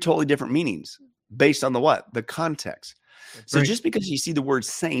 3 totally different meanings based on the what? The context. That's so just because you see the word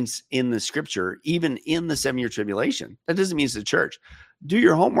saints in the scripture, even in the 7-year tribulation, that doesn't mean it's the church. Do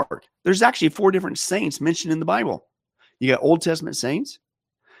your homework. There's actually 4 different saints mentioned in the Bible. You got Old Testament saints.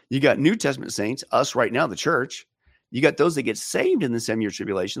 You got New Testament saints, us right now, the church. You got those that get saved in the 7-year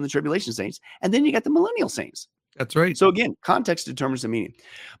tribulation, the tribulation saints. And then you got the millennial saints. That's right. So again, context determines the meaning.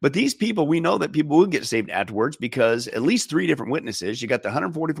 But these people, we know that people will get saved afterwards, because at least 3 different witnesses. You got the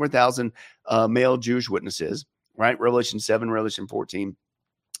 144,000 male Jewish witnesses, right? Revelation 7, Revelation 14.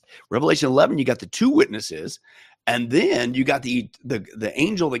 Revelation 11, you got the 2 witnesses. And then you got the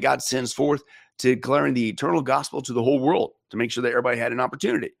angel that God sends forth to declaring the eternal gospel to the whole world, to make sure that everybody had an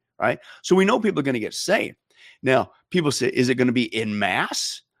opportunity, right? So we know people are going to get saved. Now, people say, is it going to be in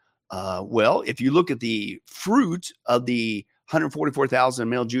mass? Well, if you look at the fruit of the 144,000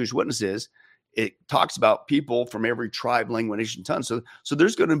 male Jewish witnesses, it talks about people from every tribe, language, nation, tongue. So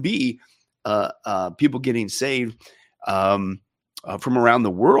there's going to be people getting saved from around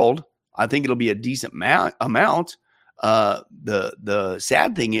the world. I think it'll be a decent amount. The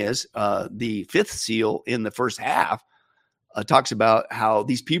sad thing is the 5th seal in the first half talks about how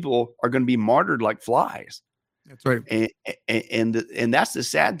these people are going to be martyred like flies. That's right. And that's the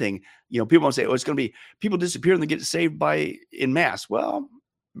sad thing. People want to say, oh, it's going to be people disappear and they get saved in mass. Well,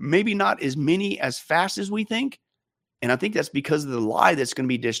 maybe not as many as fast as we think. And I think that's because of the lie that's going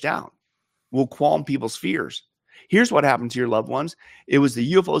to be dished out. Will qualm people's fears. Here's what happened to your loved ones. It was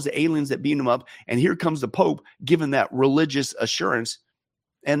the UFOs, the aliens that beamed them up. And here comes the Pope giving that religious assurance.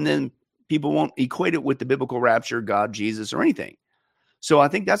 And then people won't equate it with the biblical rapture, God, Jesus, or anything. So I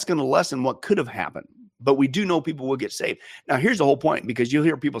think that's going to lessen what could have happened. But we do know people will get saved. Now, here's the whole point, because you'll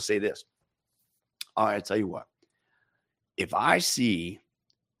hear people say this. All right, I tell you what. If I see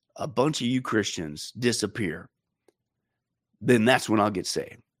a bunch of you Christians disappear, then that's when I'll get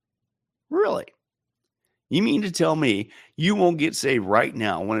saved. Really? You mean to tell me you won't get saved right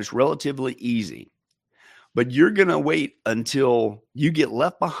now when it's relatively easy, but you're going to wait until you get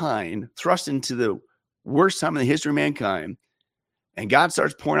left behind, thrust into the worst time in the history of mankind, and God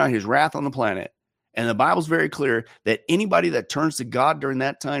starts pouring out his wrath on the planet? And the Bible's very clear that anybody that turns to God during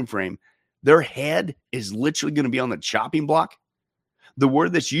that time frame, their head is literally going to be on the chopping block. The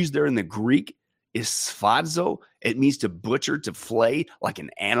word that's used there in the Greek is sphazo. It means to butcher, to flay like an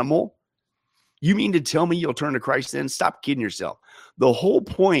animal. You mean to tell me you'll turn to Christ then? Stop kidding yourself. The whole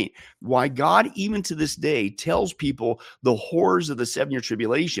point why God, even to this day, tells people the horrors of the 7-year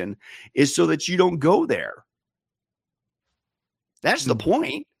tribulation is so that you don't go there. That's the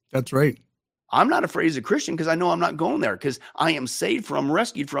point. That's right. I'm not afraid as a Christian because I know I'm not going there, because I am saved from,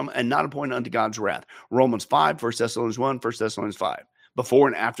 rescued from, and not appointed unto God's wrath. Romans 5, 1 Thessalonians 1, 1 Thessalonians 5. Before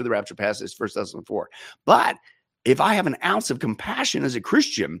and after the rapture passes, 1 Thessalonians 4. But if I have an ounce of compassion as a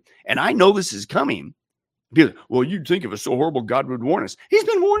Christian and I know this is coming, people, well, you'd think if it's so horrible, God would warn us. He's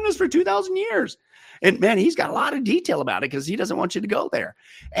been warning us for 2,000 years. And man, he's got a lot of detail about it because he doesn't want you to go there.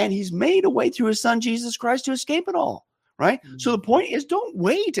 And he's made a way through his son, Jesus Christ, to escape it all. Right. Mm-hmm. So the point is, don't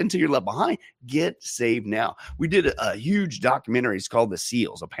wait until you're left behind. Get saved now. We did a huge documentary. It's called The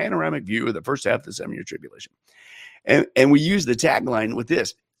Seals, a panoramic view of the first half of the 7-year tribulation. And we use the tagline with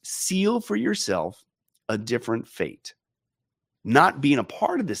this: seal for yourself a different fate. Not being a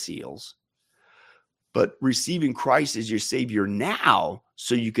part of the seals, but receiving Christ as your Savior now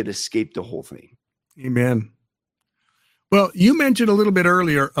so you could escape the whole thing. Amen. Well, you mentioned a little bit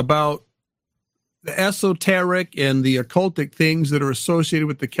earlier about the esoteric and the occultic things that are associated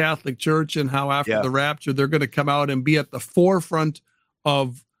with the Catholic Church, and how after the rapture, they're going to come out and be at the forefront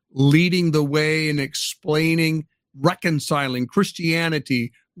of leading the way and explaining, reconciling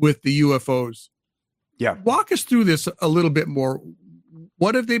Christianity with the UFOs. Yeah. Walk us through this a little bit more.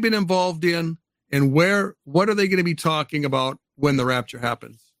 What have they been involved in, and what are they going to be talking about when the rapture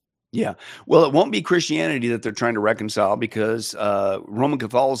happens? Yeah. Well, it won't be Christianity that they're trying to reconcile, because Roman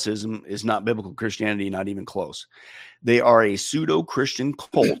Catholicism is not biblical Christianity, not even close. They are a pseudo-Christian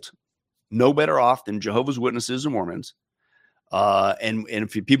cult, no better off than Jehovah's Witnesses and Mormons. And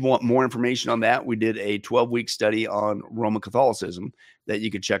if people want more information on that, we did a 12-week study on Roman Catholicism that you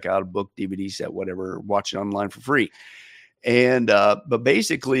could check out, a book, DVD set, whatever, watch it online for free. And but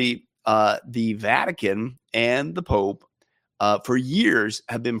basically, the Vatican and the Pope for years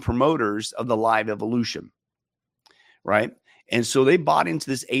have been promoters of the live evolution, right? And so they bought into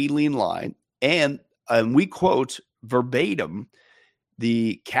this alien lie, and we quote verbatim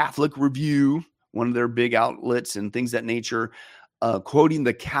the Catholic Review, one of their big outlets and things of that nature, quoting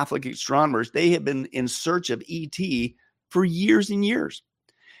the Catholic astronomers. They have been in search of ET for years and years.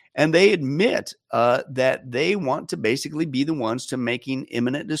 And they admit that they want to basically be the ones to making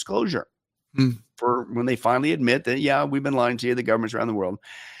imminent disclosure. For when they finally admit that, yeah, we've been lying to you, the governments around the world.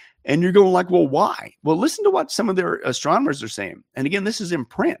 And you're going like, well, why? Well, listen to what some of their astronomers are saying. And again, this is in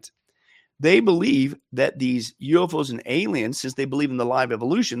print. They believe that these UFOs and aliens, since they believe in the live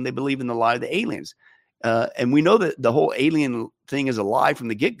evolution, they believe in the lie of the aliens. And we know that the whole alien thing is a lie from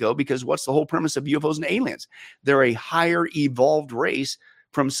the get-go, because what's the whole premise of UFOs and aliens? They're a higher evolved race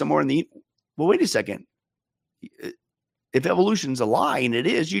from somewhere in the... Well, wait a second. If evolution's a lie, and it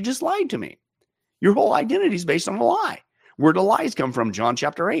is, you just lied to me. Your whole identity is based on a lie. Where do lies come from? John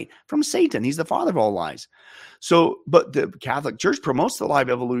chapter 8, from Satan. He's the father of all lies. So, but the Catholic Church promotes the live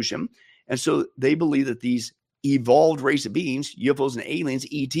evolution. And so they believe that these evolved race of beings, UFOs and aliens,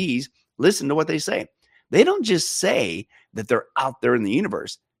 ETs, listen to what they say. They don't just say that they're out there in the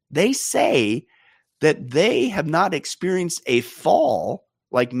universe. They say that they have not experienced a fall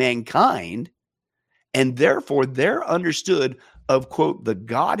like mankind, and therefore they're understood of, quote, the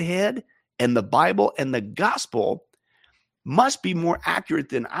Godhead and the Bible and the gospel must be more accurate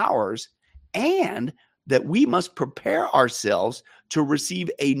than ours, and that we must prepare ourselves to receive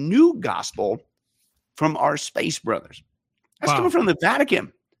a new gospel from our space brothers. That's coming from the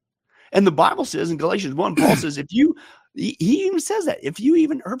Vatican. And the Bible says in Galatians 1, Paul says, he even says that if you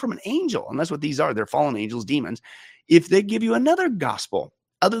even heard from an angel, and that's what these are, they're fallen angels, demons, if they give you another gospel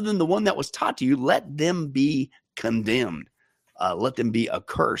other than the one that was taught to you, let them be condemned. Let them be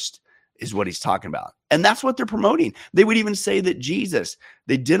accursed, is what he's talking about. And that's what they're promoting. They would even say that Jesus,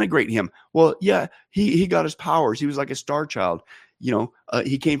 they denigrate him. Well, yeah, he got his powers. He was like a star child. You know,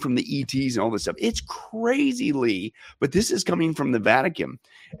 he came from the ETs and all this stuff. It's crazy, Lee, but this is coming from the Vatican.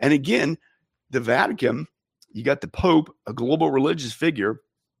 And again, the Vatican, you got the Pope, a global religious figure.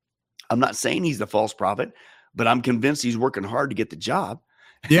 I'm not saying he's the false prophet, but I'm convinced he's working hard to get the job.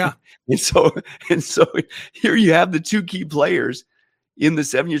 Yeah. and so here you have the two key players in the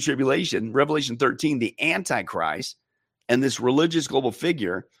 7-year tribulation, Revelation 13, the Antichrist and this religious global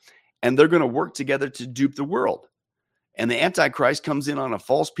figure, and they're going to work together to dupe the world. And the Antichrist comes in on a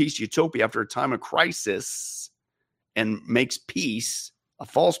false peace utopia after a time of crisis and makes peace, a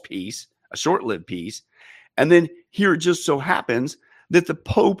false peace, a short-lived peace. And then here it just so happens that the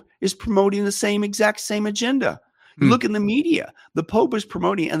Pope is promoting the exact same agenda. Look in the media. The Pope is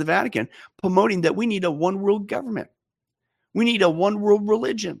promoting, and the Vatican promoting, that we need a one world government. We need a one world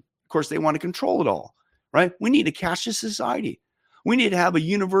religion. Of course, they want to control it all, right? We need a cashless society. We need to have a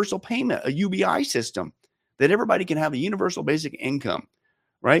universal payment, a UBI system, that everybody can have a universal basic income,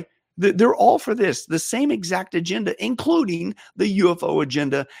 right? They're all for this, the same exact agenda, including the UFO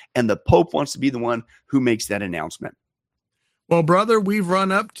agenda. And the Pope wants to be the one who makes that announcement. Well, brother, we've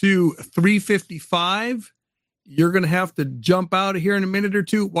run up to 3:55. you're going to have to jump out of here in a minute or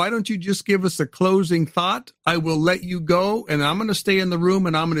two. Why don't you just give us a closing thought? I will let you go, and I'm going to stay in the room,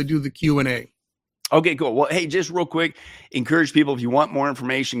 and I'm going to do the Q&A. Okay, cool. Well, hey, just real quick, encourage people, if you want more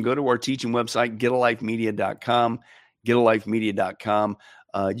information, go to our teaching website, getalifemedia.com, getalifemedia.com.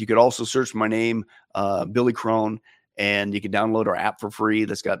 You could also search for my name, Billy Crone, and you can download our app for free.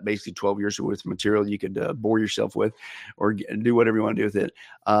 That's got basically 12 years worth of material you could bore yourself with, or do whatever you want to do with it.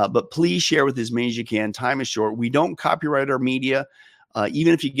 But please share with as many as you can. Time is short. We don't copyright our media.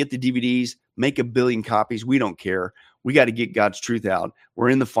 Even if you get the DVDs, make 1 billion copies. We don't care. We got to get God's truth out. We're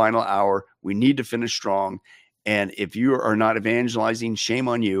in the final hour. We need to finish strong. And if you are not evangelizing, shame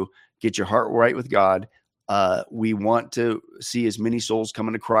on you. Get your heart right with God. We want to see as many souls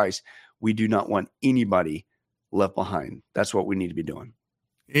coming to Christ. We do not want anybody left behind. That's what we need to be doing.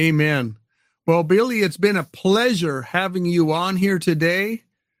 Amen. Well, Billy, it's been a pleasure having you on here today.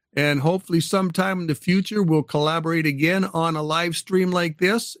 And hopefully sometime in the future, we'll collaborate again on a live stream like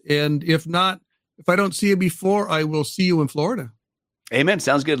this. And if not, if I don't see you before, I will see you in Florida. Amen.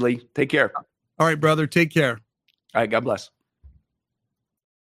 Sounds good, Lee. Take care. All right, brother. Take care. All right. God bless.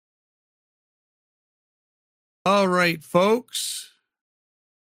 All right, folks.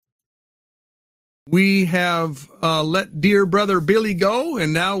 We have let dear brother Billy go,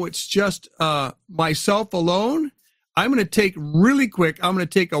 and now it's just myself alone. I'm going to take really quick. I'm going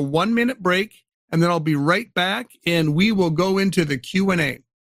to take a 1-minute break, and then I'll be right back, and we will go into the Q&A.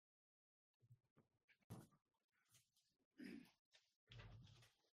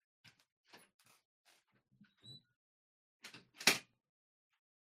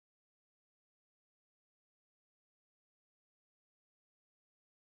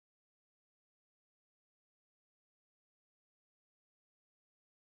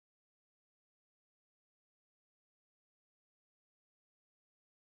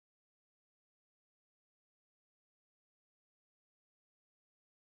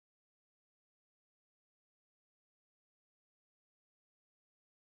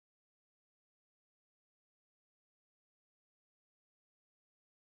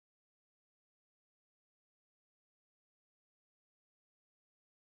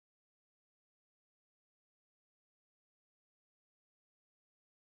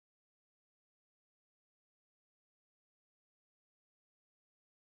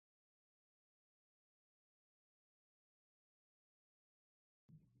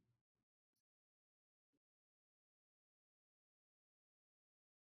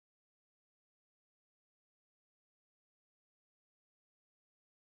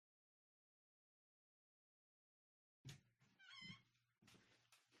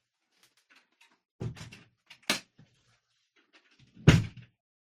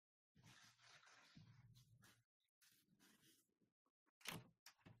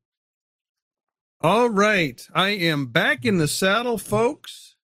 All right. I am back in the saddle,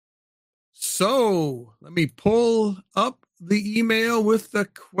 folks. So let me pull up the email with the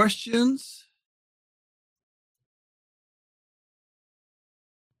questions.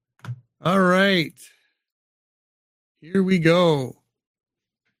 All right. Here we go.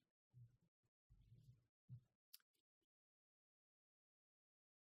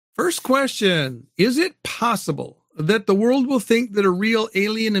 First question. Is it possible that the world will think that a real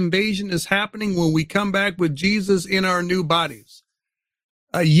alien invasion is happening when we come back with Jesus in our new bodies?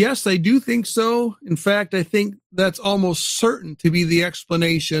 Yes, I do think so. In fact, I think that's almost certain to be the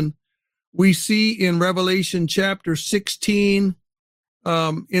explanation. We see in Revelation chapter 16,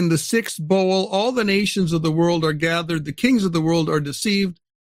 in the sixth bowl, all the nations of the world are gathered. The kings of the world are deceived.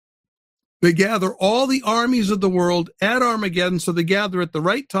 They gather all the armies of the world at Armageddon, so they gather at the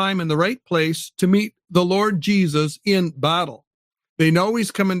right time and the right place to meet the Lord Jesus in battle. They know he's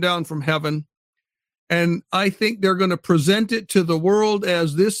coming down from heaven, and I think they're going to present it to the world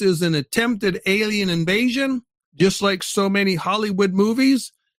as this is an attempted alien invasion, just like so many Hollywood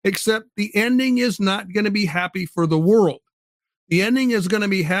movies, except the ending is not going to be happy for the world. The ending is going to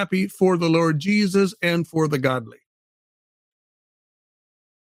be happy for the Lord Jesus and for the godly.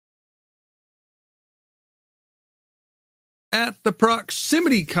 At the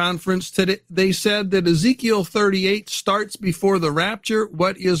proximity conference today, they said that Ezekiel 38 starts before the rapture.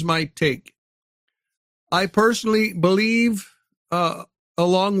 What is my take? I personally believe,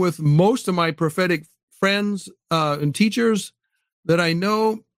 along with most of my prophetic friends and teachers, that I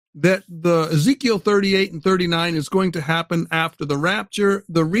know that the Ezekiel 38 and 39 is going to happen after the rapture.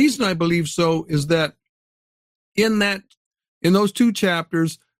 The reason I believe so is that in those two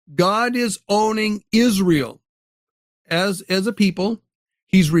chapters, God is owning Israel as a people.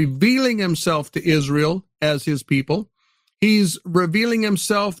 He's revealing himself to Israel as his people. He's revealing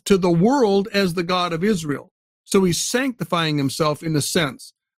himself to the world as the God of Israel. So he's sanctifying himself in a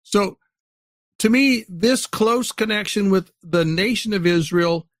sense. So to me, this close connection with the nation of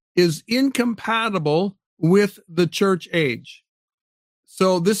Israel is incompatible with the church age.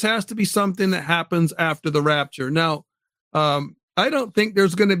 So this has to be something that happens after the rapture. Now, I don't think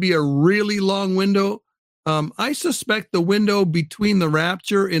there's going to be a really long window. I suspect the window between the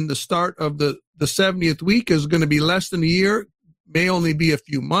rapture and the start of the 70th week is going to be less than a year, may only be a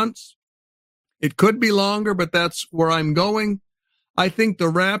few months. It could be longer, but that's where I'm going. I think the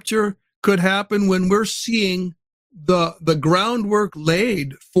rapture could happen when we're seeing the groundwork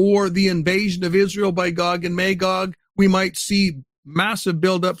laid for the invasion of Israel by Gog and Magog. We might see massive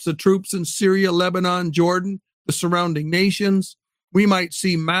buildups of troops in Syria, Lebanon, Jordan, the surrounding nations. We might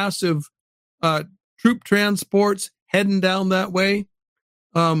see massive troop transports heading down that way.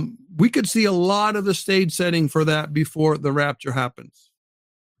 We could see a lot of the stage setting for that before the rapture happens.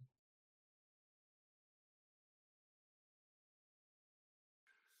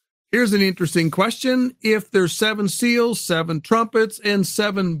 Here's an interesting question. If there's 7 seals, 7 trumpets, and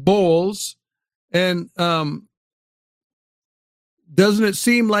 7 bowls, and doesn't it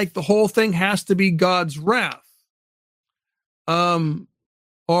seem like the whole thing has to be God's wrath? Or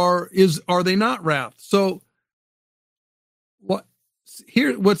are they not wrath? So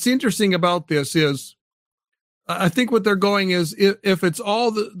what's interesting about this is, I think what they're going is, if it's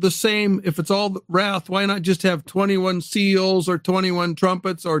all the same, if it's all wrath, why not just have 21 seals or 21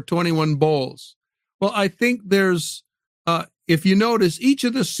 trumpets or 21 bowls? Well, I think there's, if you notice, each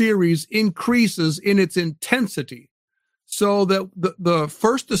of the series increases in its intensity. So that the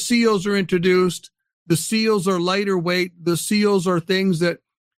first the seals are introduced, the seals are lighter weight. The seals are things that,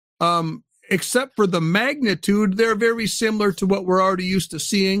 except for the magnitude, they're very similar to what we're already used to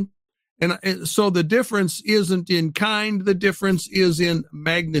seeing. And so the difference isn't in kind, the difference is in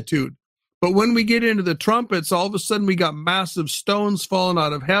magnitude. But when we get into the trumpets, all of a sudden we got massive stones falling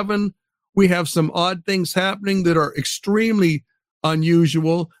out of heaven. We have some odd things happening that are extremely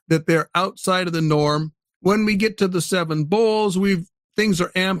unusual, that they're outside of the norm. When we get to the 7 bowls, things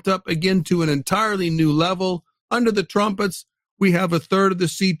are amped up again to an entirely new level. Under the trumpets, we have 1/3 of the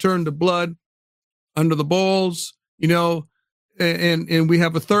sea turned to blood. Under the bowls, and we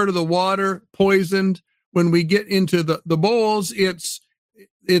have 1/3 of the water poisoned. When we get into the bowls, it's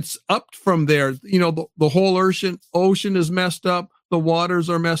up from there. The whole ocean is messed up. The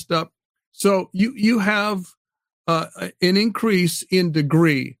waters are messed up. So you have an increase in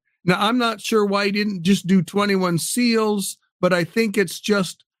degree. Now, I'm not sure why he didn't just do 21 seals, but I think it's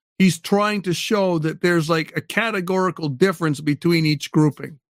just he's trying to show that there's like a categorical difference between each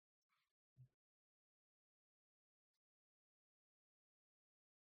grouping.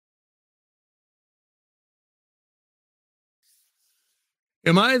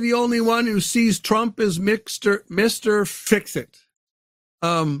 Am I the only one who sees Trump as Mr. Fix-It?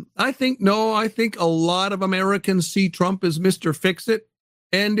 I think no. I think a lot of Americans see Trump as Mr. Fix-It.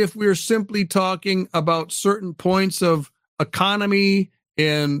 And if we're simply talking about certain points of economy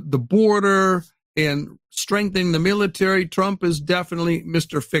and the border and strengthening the military, Trump is definitely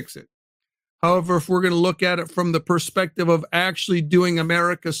Mr. Fix-It. However, if we're going to look at it from the perspective of actually doing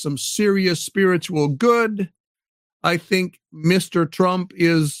America some serious spiritual good, I think Mr. Trump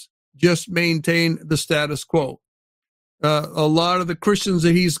is just maintain the status quo. A lot of the Christians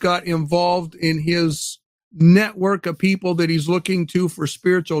that he's got involved in his network of people that he's looking to for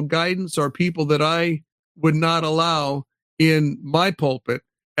spiritual guidance are people that I would not allow in my pulpit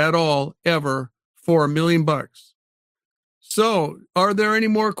at all, ever, for $1 million. So, are there any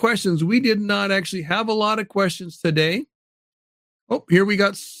more questions? We did not actually have a lot of questions today. Oh, here we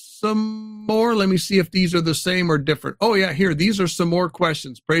got some more. Let me see if these are the same or different. Oh, yeah, here. These are some more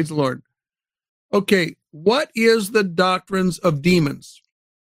questions. Praise the Lord. Okay, what is the doctrines of demons?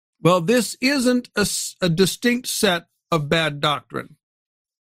 Well, this isn't a distinct set of bad doctrine.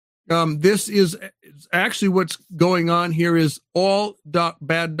 This is actually what's going on here is all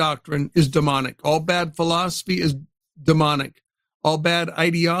bad doctrine is demonic. All bad philosophy is demonic. All bad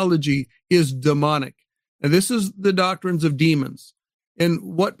ideology is demonic. And this is the doctrines of demons. And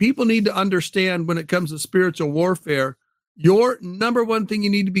what people need to understand when it comes to spiritual warfare, your number one thing you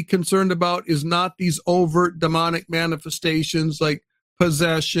need to be concerned about is not these overt demonic manifestations like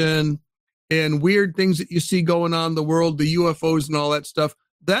possession and weird things that you see going on in the world, the UFOs and all that stuff.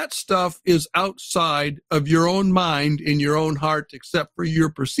 That stuff is outside of your own mind and your own heart, except for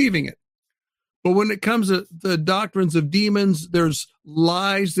you're perceiving it. But when it comes to the doctrines of demons, there's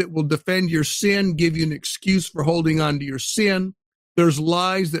lies that will defend your sin, give you an excuse for holding on to your sin. There's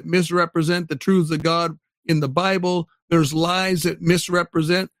lies that misrepresent the truths of God in the Bible. There's lies that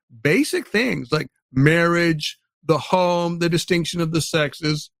misrepresent basic things like marriage, the home, the distinction of the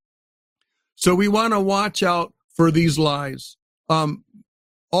sexes. So we want to watch out for these lies.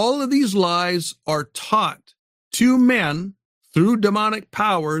 All of these lies are taught to men through demonic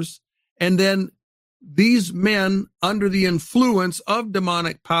powers, and then these men, under the influence of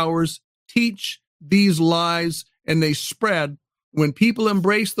demonic powers, teach these lies, and they spread. When people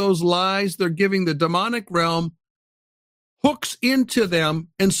embrace those lies, they're giving the demonic realm hooks into them,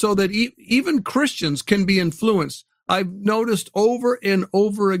 and so that even Christians can be influenced. I've noticed over and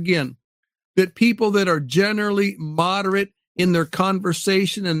over again that people that are generally moderate in their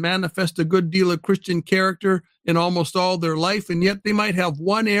conversation and manifest a good deal of Christian character in almost all their life, and yet they might have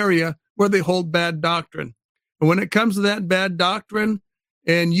one area where they hold bad doctrine. And when it comes to that bad doctrine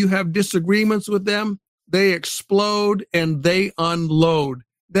and you have disagreements with them, they explode and they unload.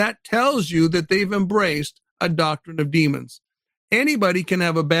 That tells you that they've embraced a doctrine of demons. Anybody can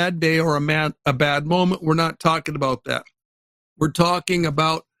have a bad day or a bad moment. We're not talking about that. We're talking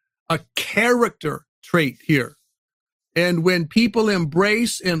about a character trait here. And when people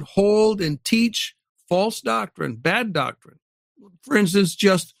embrace and hold and teach false doctrine, bad doctrine, for instance,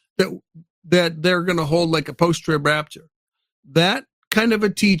 just that they're going to hold like a post-trib rapture, that kind of a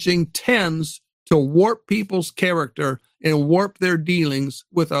teaching tends to warp people's character and warp their dealings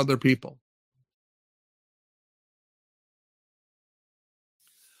with other people.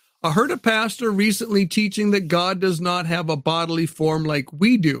 I heard a pastor recently teaching that God does not have a bodily form like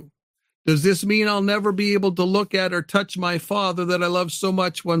we do. Does this mean I'll never be able to look at or touch my Father that I love so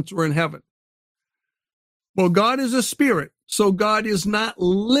much once we're in heaven? Well, God is a spirit, so God is not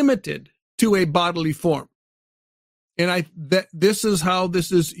limited to a bodily form. And this is how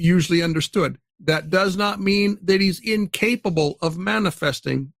this is usually understood. That does not mean that he's incapable of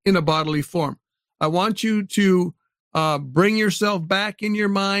manifesting in a bodily form. I want you to bring yourself back in your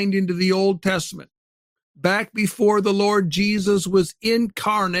mind into the Old Testament, back before the Lord Jesus was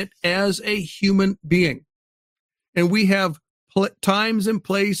incarnate as a human being. And we have times and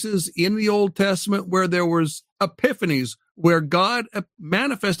places in the Old Testament where there was epiphanies, where God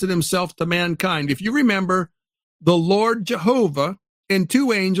manifested himself to mankind. If you remember, the Lord Jehovah and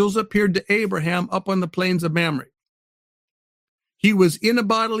two angels appeared to Abraham up on the plains of Mamre. He was in a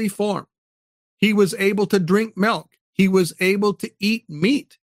bodily form. He was able to drink milk. He was able to eat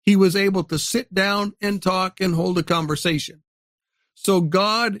meat. He was able to sit down and talk and hold a conversation. So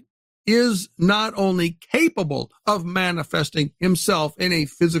God is not only capable of manifesting himself in a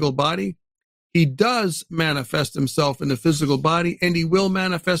physical body, he does manifest himself in a physical body, and he will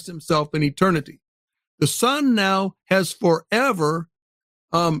manifest himself in eternity. The Son now has forever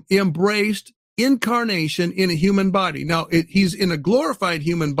embraced incarnation in a human body. Now, he's in a glorified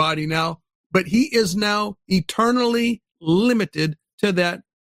human body now, but he is now eternally limited to that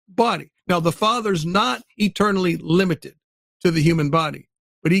body. Now, the Father's not eternally limited to the human body,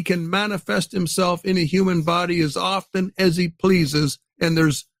 but he can manifest himself in a human body as often as he pleases, and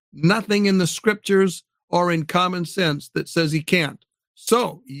there's nothing in the scriptures or in common sense that says he can't.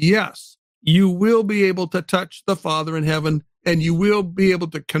 So, yes, you will be able to touch the Father in heaven, and you will be able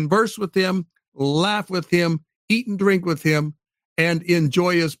to converse with him, laugh with him, eat and drink with him, and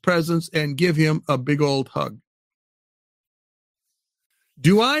enjoy his presence and give him a big old hug.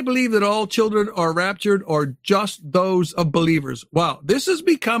 Do I believe that all children are raptured or just those of believers? Wow, this has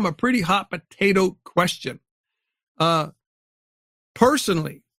become a pretty hot potato question.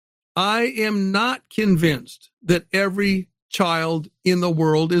 Personally, I am not convinced that every child in the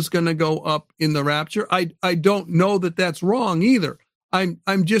world is going to go up in the rapture. I don't know that that's wrong either. I'm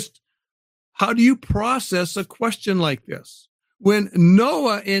just, how do you process a question like this? When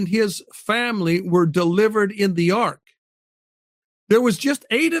Noah and his family were delivered in the ark, there was just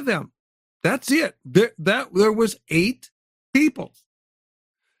 8 of them. That's it. There was 8 people.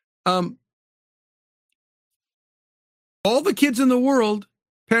 All the kids in the world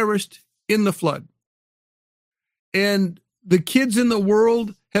perished in the flood. And the kids in the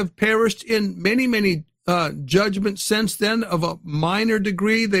world have perished in many, many judgments since then of a minor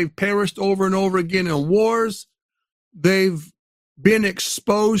degree. They've perished over and over again in wars. They've been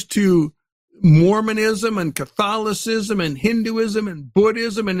exposed to Mormonism and Catholicism and Hinduism and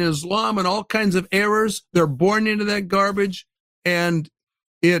Buddhism and Islam and all kinds of errors. They're born into that garbage, and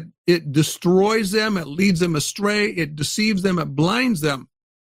it destroys them. It leads them astray. It deceives them. It blinds them.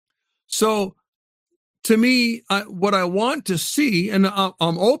 So to me, what I want to see, and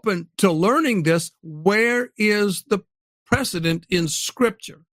I'm open to learning this, where is the precedent in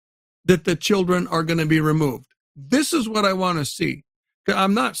Scripture that the children are going to be removed? This is what I want to see.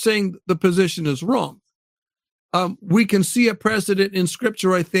 I'm not saying the position is wrong. We can see a precedent in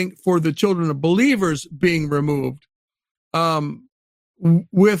Scripture, I think, for the children of believers being removed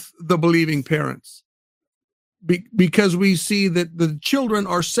with the believing parents, because we see that the children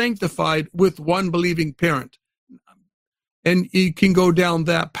are sanctified with one believing parent, and you can go down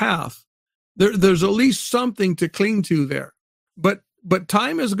that path. There's at least something to cling to there, but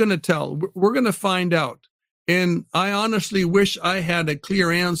time is going to tell. We're going to find out, and I honestly wish I had a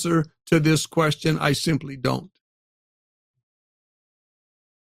clear answer to this question. I simply don't.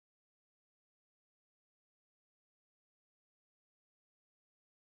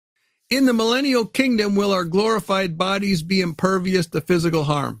 In the millennial kingdom, will our glorified bodies be impervious to physical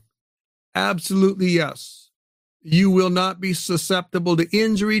harm? Absolutely yes. You will not be susceptible to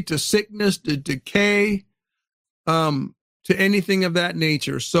injury, to sickness, to decay, to anything of that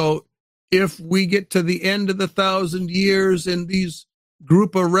nature. So if we get to the end of the 1,000 years and these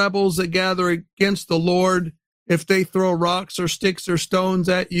group of rebels that gather against the Lord, if they throw rocks or sticks or stones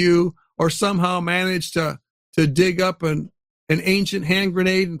at you, or somehow manage to dig up an ancient hand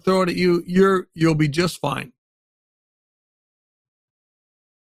grenade and throw it at you, you'll be just fine.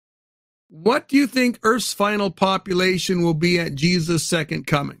 What do you think Earth's final population will be at Jesus' second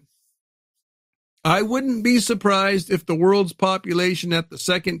coming? I wouldn't be surprised if the world's population at the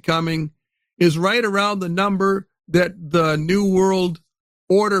second coming is right around the number that the New World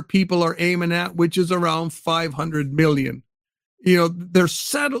Order people are aiming at, which is around 500 million. You know, they're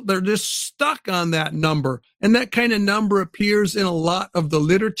settled, they're just stuck on that number. And that kind of number appears in a lot of the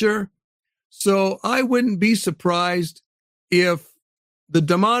literature. So I wouldn't be surprised if the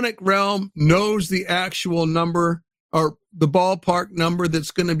demonic realm knows the actual number or the ballpark number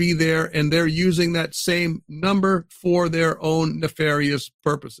that's going to be there, and they're using that same number for their own nefarious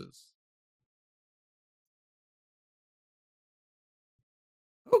purposes.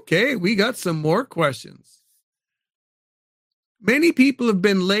 Okay, we got some more questions. Many people have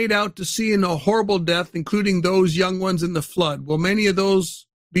been laid out to sea in a horrible death, including those young ones in the flood. Will many of those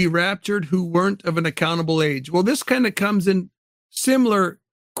be raptured who weren't of an accountable age? Well, this kind of comes in similar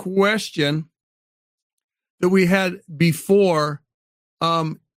question that we had before.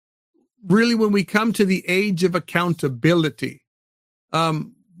 Really, when we come to the age of accountability,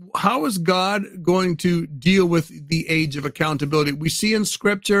 how is God going to deal with the age of accountability? We see in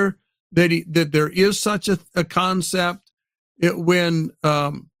Scripture that there is such a concept. When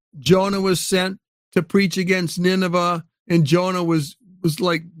Jonah was sent to preach against Nineveh, and Jonah was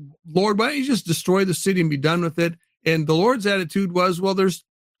like, Lord, why don't you just destroy the city and be done with it? And the Lord's attitude was, well, there's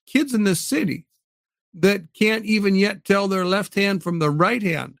kids in this city that can't even yet tell their left hand from the right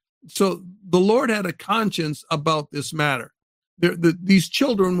hand. So the Lord had a conscience about this matter. These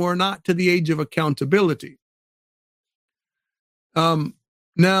children were not to the age of accountability.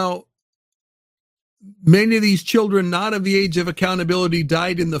 Now, many of these children not of the age of accountability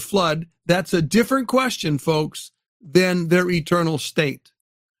died in the flood. That's a different question, folks, than their eternal state.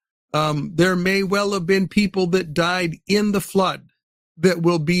 There may well have been people that died in the flood that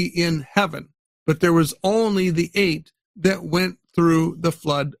will be in heaven, but there was only the 8 that went through the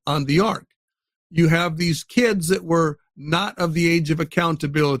flood on the ark. You have these kids that were not of the age of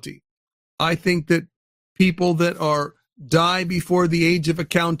accountability. I think that people that die before the age of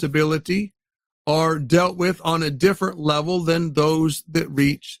accountability are dealt with on a different level than those that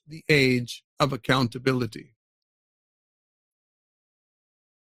reach the age of accountability.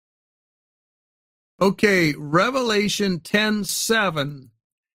 Okay, Revelation 10:7,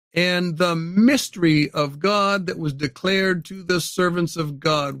 and the mystery of God that was declared to the servants of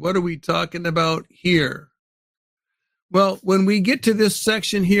God. What are we talking about here? Well, when we get to this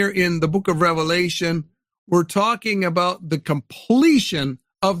section here in the book of Revelation, we're talking about the completion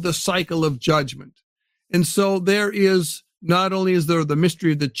of the cycle of judgment. And so there is, not only is there the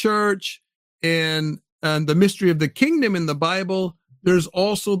mystery of the church and the mystery of the kingdom in the Bible, there's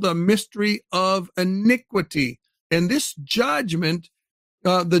also the mystery of iniquity. And this judgment,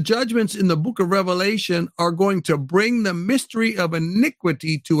 the judgments in the book of Revelation are going to bring the mystery of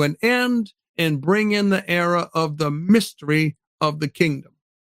iniquity to an end and bring in the era of the mystery of the kingdom.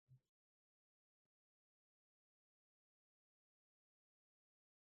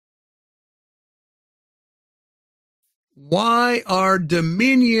 Why are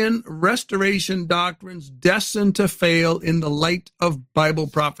dominion restoration doctrines destined to fail in the light of Bible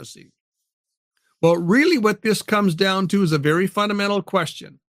prophecy? Well, really what this comes down to is a very fundamental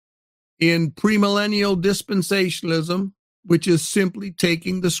question. In premillennial dispensationalism, which is simply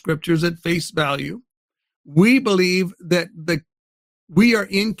taking the scriptures at face value, we believe that we are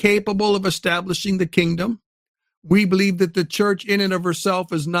incapable of establishing the kingdom. We believe that the church in and of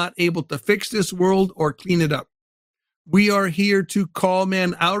herself is not able to fix this world or clean it up. We are here to call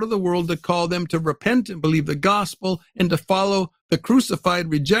men out of the world, to call them to repent and believe the gospel and to follow the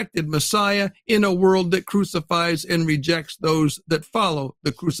crucified, rejected Messiah in a world that crucifies and rejects those that follow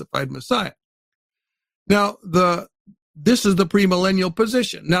the crucified Messiah. Now, this is the premillennial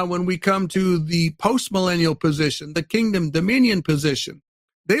position. Now, when we come to the postmillennial position, the kingdom dominion position,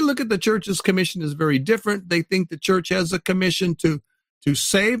 they look at the church's commission as very different. They think the church has a commission to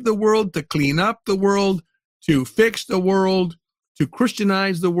save the world, to clean up the world, to fix the world, to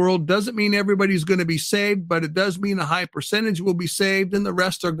Christianize the world. Doesn't mean everybody's going to be saved, but it does mean a high percentage will be saved and the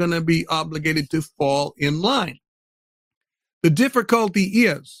rest are going to be obligated to fall in line. The difficulty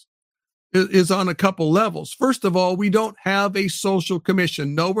is on a couple levels. First of all, we don't have a social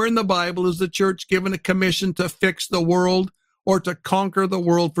commission. Nowhere in the Bible is the church given a commission to fix the world or to conquer the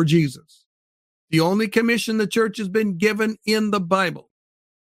world for Jesus. The only commission the church has been given in the Bible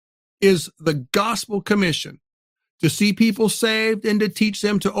is the gospel commission, to see people saved and to teach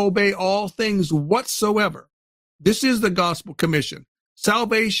them to obey all things whatsoever. This is the gospel commission,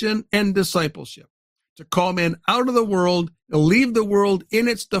 salvation and discipleship, to call men out of the world, to leave the world in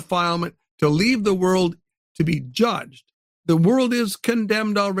its defilement, to leave the world to be judged. The world is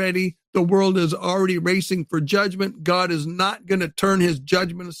condemned already. The world is already racing for judgment. God is not going to turn his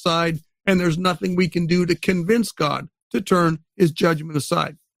judgment aside, and there's nothing we can do to convince God to turn his judgment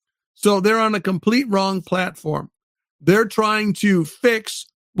aside. So they're on a complete wrong platform. They're trying to fix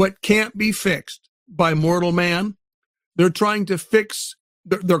what can't be fixed by mortal man. They're trying to fix,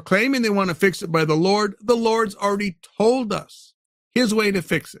 they're claiming they want to fix it by the Lord. The Lord's already told us his way to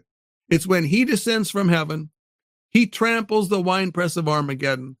fix it. It's when he descends from heaven, he tramples the winepress of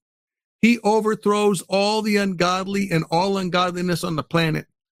Armageddon. He overthrows all the ungodly and all ungodliness on the planet,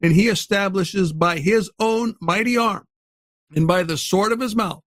 and he establishes by his own mighty arm and by the sword of his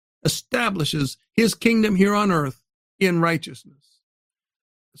mouth, establishes his kingdom here on earth in righteousness.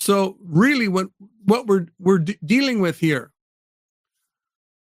 So really what we're dealing with here,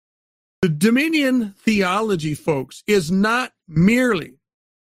 the dominion theology, folks, is not merely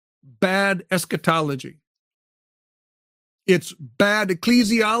bad eschatology. It's bad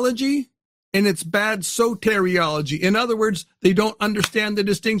ecclesiology and it's bad soteriology. In other words, they don't understand the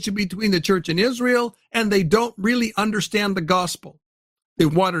distinction between the church and Israel, and they don't really understand the gospel.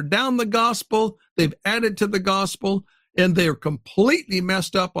 They've watered down the gospel, they've added to the gospel, and they're completely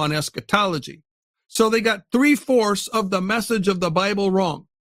messed up on eschatology. So they got 3/4 of the message of the Bible wrong.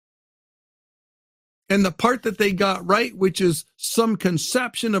 And the part that they got right, which is some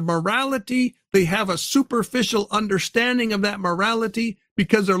conception of morality, they have a superficial understanding of that morality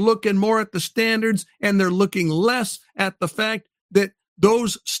because they're looking more at the standards and they're looking less at the fact that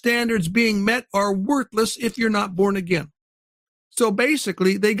those standards being met are worthless if you're not born again. So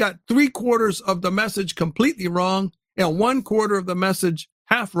basically, they got 3/4 of the message completely wrong and 1/4 of the message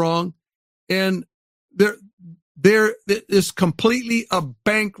half wrong. And there is completely a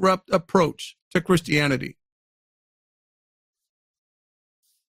bankrupt approach to Christianity.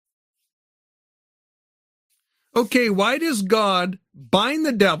 Okay, why does God bind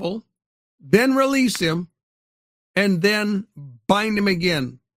the devil, then release him, and then bind him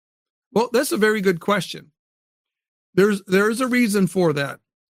again? Well, that's a very good question. There's a reason for that.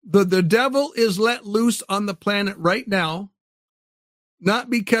 The devil is let loose on the planet right now, not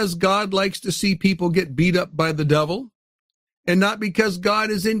because God likes to see people get beat up by the devil, and not because God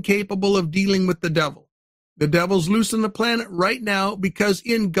is incapable of dealing with the devil. The devil's loose on the planet right now because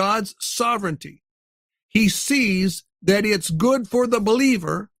in God's sovereignty, he sees that it's good for the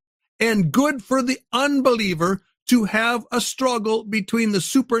believer and good for the unbeliever to have a struggle between the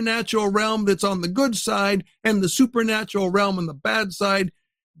supernatural realm that's on the good side and the supernatural realm on the bad side.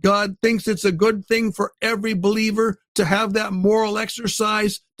 God thinks it's a good thing for every believer to have that moral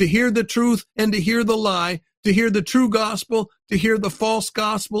exercise, to hear the truth and to hear the lie, to hear the true gospel, to hear the false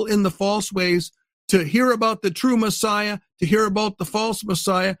gospel in the false ways, to hear about the true Messiah, to hear about the false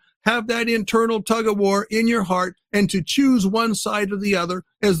Messiah, have that internal tug of war in your heart, and to choose one side or the other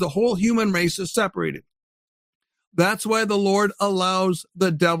as the whole human race is separated. That's why the Lord allows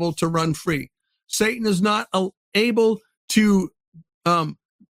the devil to run free. Satan is not able to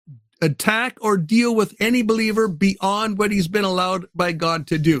attack or deal with any believer beyond what he's been allowed by God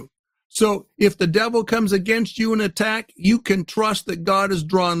to do. So if the devil comes against you and attack, you can trust that God has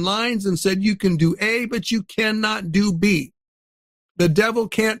drawn lines and said you can do A, but you cannot do B. The devil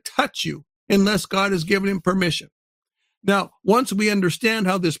can't touch you unless God has given him permission. Now, once we understand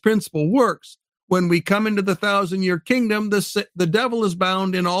how this principle works, when we come into the 1,000-year kingdom, the devil is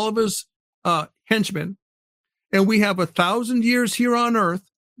bound in all of his henchmen, and we have 1,000 years here on earth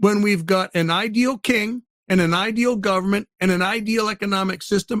when we've got an ideal king and an ideal government and an ideal economic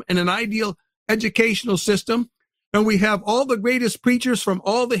system and an ideal educational system. And we have all the greatest preachers from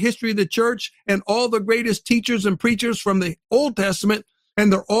all the history of the church and all the greatest teachers and preachers from the Old Testament,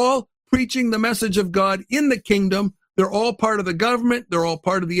 and they're all preaching the message of God in the kingdom. They're all part of the government. They're all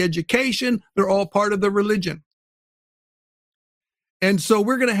part of the education. They're all part of the religion. And so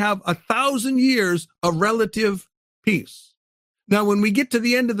we're going to have 1,000 years of relative peace. Now, when we get to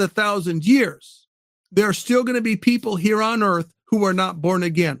the end of the 1,000 years, there are still going to be people here on earth who are not born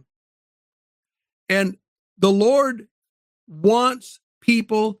again. And the Lord wants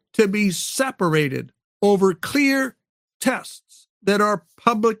people to be separated over clear tests that are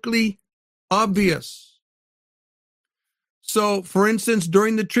publicly obvious. So, for instance,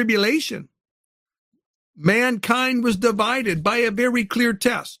 during the tribulation, mankind was divided by a very clear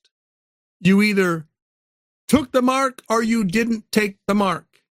test. You either took the mark or you didn't take the mark.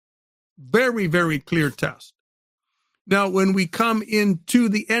 Very, very clear test. Now, when we come into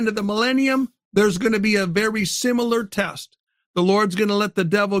the end of the millennium, there's going to be a very similar test. The Lord's going to let the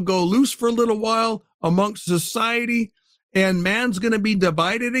devil go loose for a little while amongst society, and man's going to be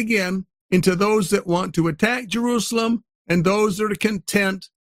divided again into those that want to attack Jerusalem and those that are content,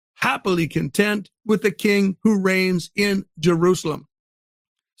 happily content, with the king who reigns in Jerusalem.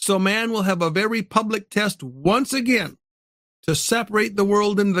 So man will have a very public test once again to separate the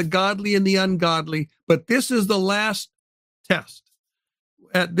world into the godly and the ungodly. But this is the last test.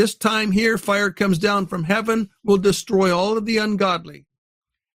 At this time here, fire comes down from heaven, will destroy all of the ungodly.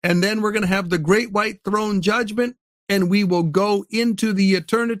 And then we're going to have the great white throne judgment, and we will go into the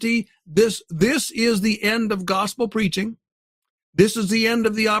eternity. This is the end of gospel preaching. This is the end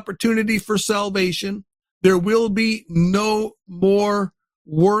of the opportunity for salvation. There will be no more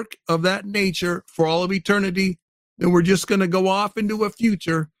work of that nature for all of eternity. And we're just going to go off into a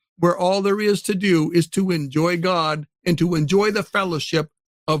future where all there is to do is to enjoy God and to enjoy the fellowship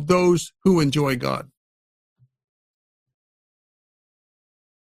of those who enjoy God.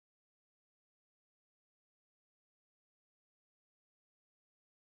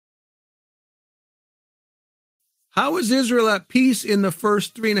 How is Israel at peace in the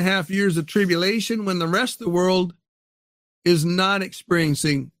first 3.5 years of tribulation when the rest of the world is not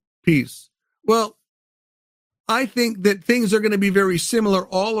experiencing peace? Well, I think that things are going to be very similar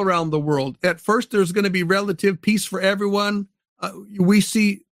all around the world. At first, there's going to be relative peace for everyone. We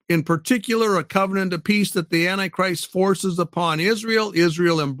see in particular a covenant of peace that the Antichrist forces upon Israel.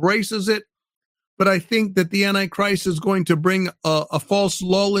 Israel embraces it. But I think that the Antichrist is going to bring a false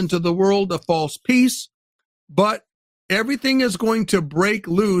lull into the world, a false peace. But everything is going to break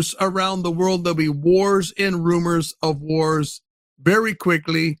loose around the world. There'll be wars and rumors of wars very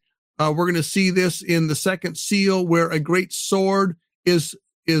quickly. We're going to see this in the second seal, where a great sword is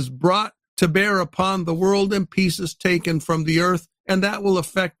brought to bear upon the world and peace is taken from the earth, and that will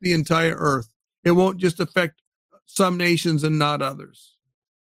affect the entire earth. It won't just affect some nations and not others.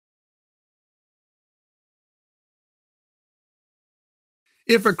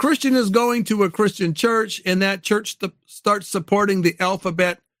 If a Christian is going to a Christian church and that church starts supporting the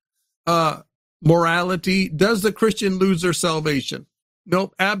alphabet morality, does the Christian lose their salvation?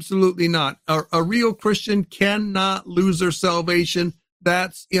 Nope, absolutely not. A real Christian cannot lose their salvation.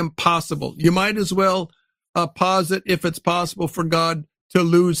 That's impossible. You might as well posit if it's possible for God to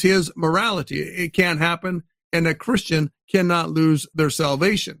lose his morality. It can't happen, and a Christian cannot lose their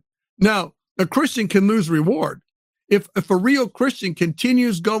salvation. Now, a Christian can lose reward. If a real Christian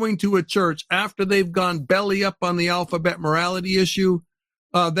continues going to a church after they've gone belly up on the alphabet morality issue,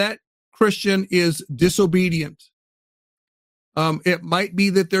 that Christian is disobedient. It might be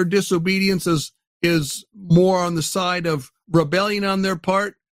that their disobedience is more on the side of rebellion on their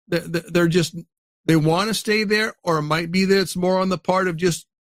part. They want to stay there, or it might be that it's more on the part of just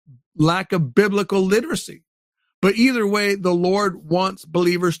lack of biblical literacy. But either way, the Lord wants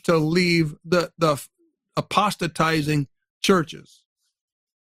believers to leave the apostatizing churches.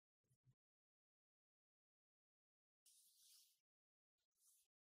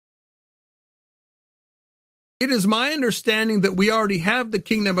 It is my understanding that we already have the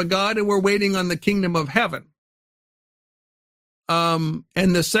kingdom of God and we're waiting on the kingdom of heaven. And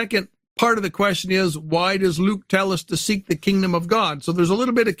the second part of the question is, why does Luke tell us to seek the kingdom of God? So there's a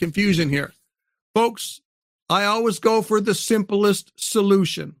little bit of confusion here. Folks, I always go for the simplest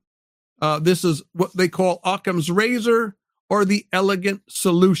solution. This is what they call Occam's razor, or the elegant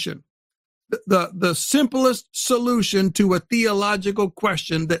solution. The simplest solution to a theological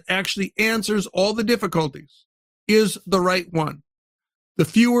question that actually answers all the difficulties is the right one. The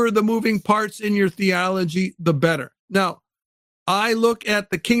fewer the moving parts in your theology, the better. Now, I look at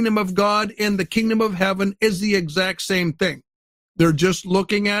the kingdom of God and the kingdom of heaven is the exact same thing. They're just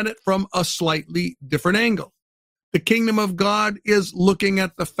looking at it from a slightly different angle. The kingdom of God is looking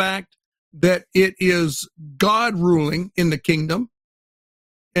at the fact that it is God ruling in the kingdom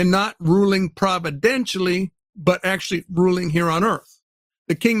and not ruling providentially, but actually ruling here on earth.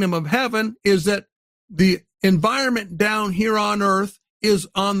 The kingdom of heaven is that the environment down here on earth is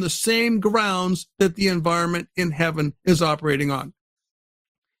on the same grounds that the environment in heaven is operating on.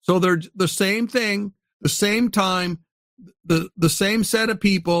 So they're the same thing, the same time, the same set of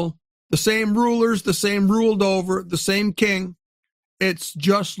people, the same rulers, the same ruled over, the same king. It's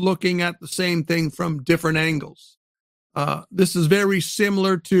just looking at the same thing from different angles. This is very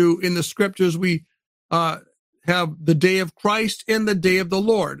similar to in the scriptures we have the day of Christ and the day of the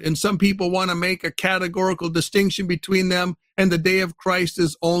Lord. And some people want to make a categorical distinction between them. And the day of Christ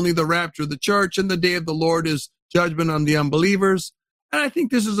is only the rapture of the church, and the day of the Lord is judgment on the unbelievers. And I think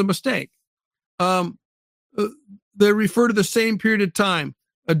this is a mistake. They refer to the same period of time.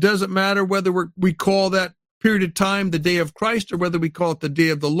 It doesn't matter whether we call that period of time the day of Christ or whether we call it the day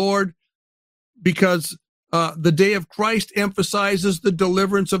of the Lord, because the day of Christ emphasizes the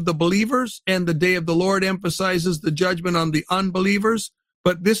deliverance of the believers, and the day of the Lord emphasizes the judgment on the unbelievers.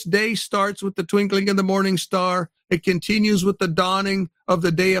 But this day starts with the twinkling of the morning star. It continues with the dawning of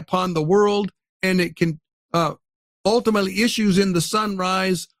the day upon the world, and it can ultimately issues in the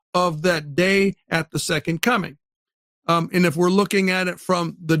sunrise of that day at the second coming. And if we're looking at it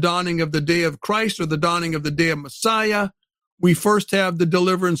from the dawning of the day of Christ or the dawning of the day of Messiah, we first have the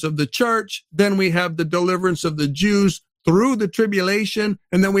deliverance of the church, then we have the deliverance of the Jews through the tribulation,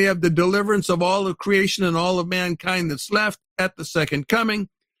 and then we have the deliverance of all of creation and all of mankind that's left at the second coming.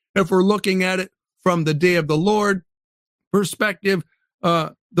 If we're looking at it from the day of the Lord perspective,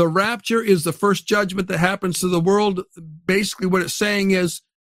 the rapture is the first judgment that happens to the world. Basically, what it's saying is,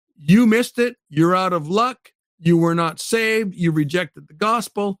 you missed it, you're out of luck, you were not saved, you rejected the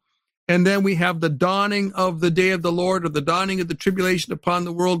gospel. And then we have the dawning of the day of the Lord, or the dawning of the tribulation upon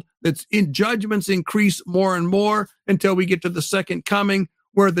the world. That's in judgments increase more and more until we get to the second coming,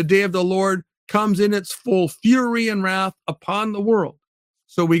 where the day of the Lord comes in its full fury and wrath upon the world.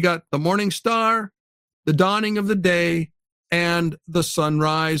 So we got the morning star, the dawning of the day, and the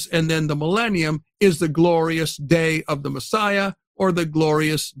sunrise. And then the millennium is the glorious day of the Messiah, or the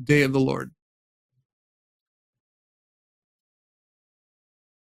glorious day of the Lord.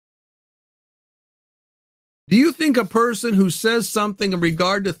 Do you think a person who says something in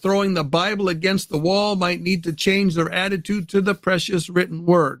regard to throwing the Bible against the wall might need to change their attitude to the precious written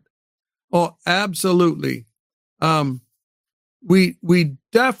word? Oh, absolutely. We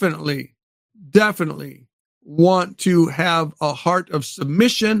definitely want to have a heart of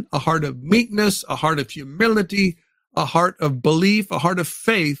submission, a heart of meekness, a heart of humility, a heart of belief, a heart of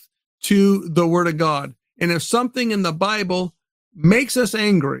faith to the word of God. And if something in the Bible makes us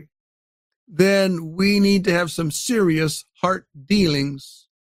angry, then we need to have some serious heart dealings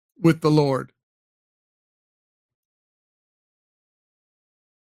with the Lord.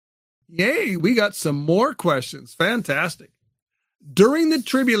 Yay, we got some more questions. Fantastic. During the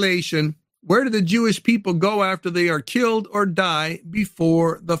tribulation, where do the Jewish people go after they are killed or die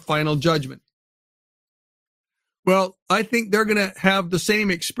before the final judgment? Well, I think they're going to have the same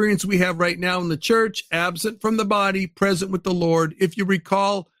experience we have right now in the church, absent from the body, present with the Lord. If you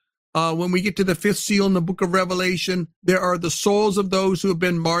recall, when we get to the fifth seal in the book of Revelation, there are the souls of those who have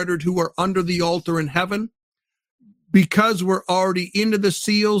been martyred who are under the altar in heaven. Because we're already into the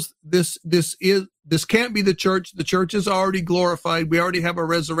seals, this can't be the church. The church is already glorified. We already have our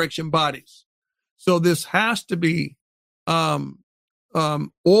resurrection bodies. So this has to be Old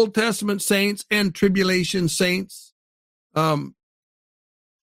Testament saints and tribulation saints that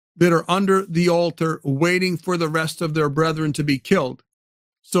are under the altar waiting for the rest of their brethren to be killed.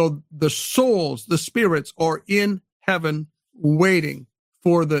 So the souls, the spirits, are in heaven waiting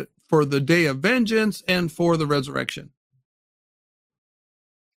for the day of vengeance and for the resurrection.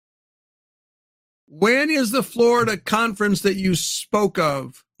 When is the Florida conference that you spoke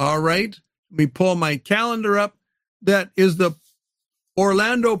of? All right, let me pull my calendar up. That is the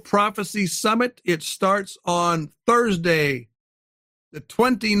Orlando Prophecy Summit. It starts on Thursday, the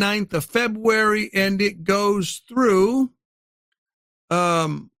 29th of February, and it goes through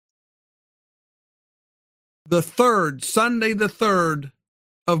the 3rd, Sunday the 3rd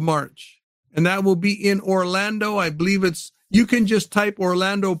of March. And that will be in Orlando. I believe you can just type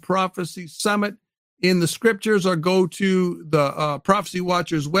Orlando Prophecy Summit in the scriptures or go to the Prophecy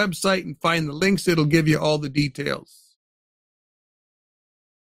Watchers website and find the links. It'll give you all the details.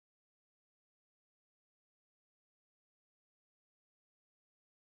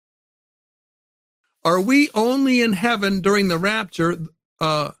 Are we only in heaven during the rapture,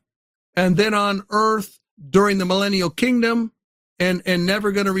 and then on earth during the millennial kingdom, and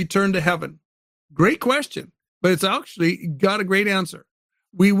never going to return to heaven? Great question, but it's actually got a great answer.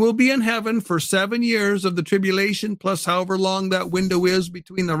 We will be in heaven for 7 years of the tribulation, plus however long that window is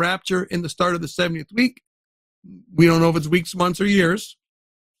between the rapture and the start of the 70th week. We don't know if it's weeks, months, or years.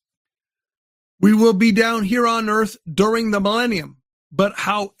 We will be down here on earth during the millennium. But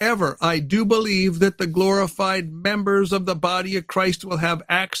however, I do believe that the glorified members of the body of Christ will have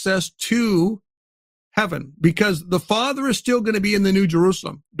access to heaven, because the Father is still going to be in the New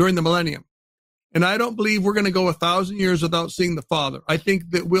Jerusalem during the millennium. And I don't believe we're going to go 1,000 years without seeing the Father. I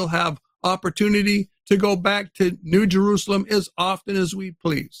think that we'll have opportunity to go back to New Jerusalem as often as we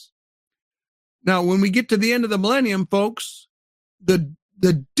please. Now, when we get to the end of the millennium, folks, the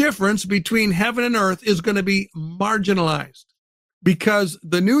difference between heaven and earth is going to be marginalized, because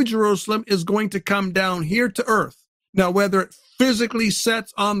the New Jerusalem is going to come down here to earth. Now, whether it physically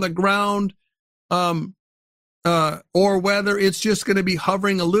sets on the ground, or whether it's just going to be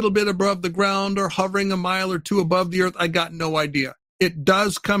hovering a little bit above the ground or hovering a mile or two above the earth, I got no idea. It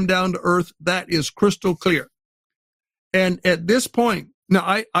does come down to earth. That is crystal clear. And at this point,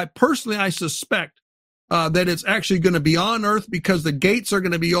 now I personally suspect that it's actually going to be on earth, because the gates are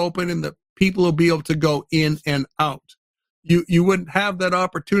going to be open and the people will be able to go in and out. You wouldn't have that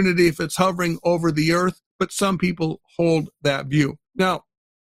opportunity if it's hovering over the earth, but some people hold that view. Now,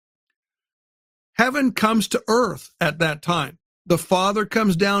 heaven comes to earth at that time. The Father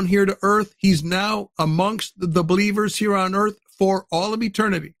comes down here to earth. He's now amongst the believers here on earth for all of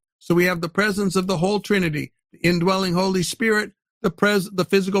eternity. So we have the presence of the whole Trinity, the indwelling Holy Spirit, the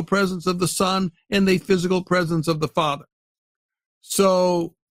physical presence of the Son, and the physical presence of the Father.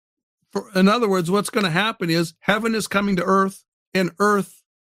 So, in other words, what's going to happen is heaven is coming to earth, and earth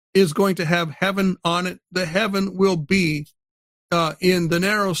is going to have heaven on it. The heaven will be, in the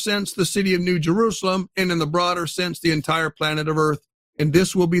narrow sense, the city of New Jerusalem, and in the broader sense, the entire planet of earth. And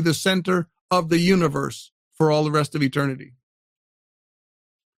this will be the center of the universe for all the rest of eternity.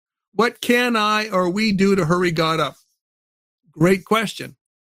 What can I or we do to hurry God up? Great question.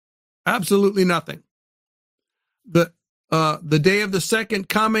 Absolutely nothing. The day of the second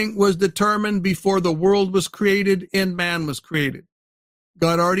coming was determined before the world was created and man was created.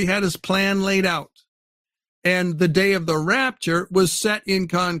 God already had his plan laid out. And the day of the rapture was set in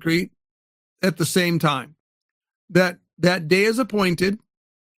concrete at the same time. That day is appointed.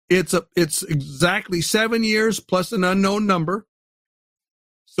 It's exactly 7 years plus an unknown number.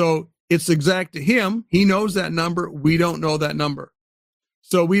 So it's exact to him. He knows that number. We don't know that number.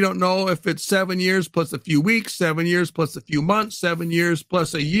 So we don't know if it's 7 years plus a few weeks, 7 years plus a few months, 7 years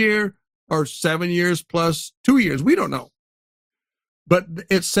plus a year, or 7 years plus 2 years. We don't know. But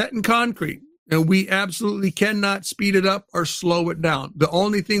it's set in concrete, and we absolutely cannot speed it up or slow it down. The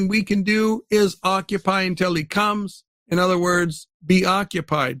only thing we can do is occupy until he comes. In other words, be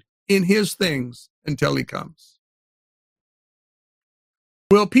occupied in his things until he comes.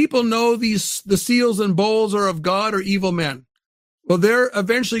 Will people know the seals and bowls are of God or evil men? Well, they're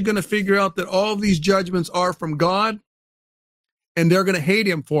eventually going to figure out that all of these judgments are from God, and they're going to hate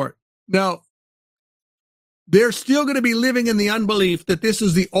him for it. Now, they're still going to be living in the unbelief that this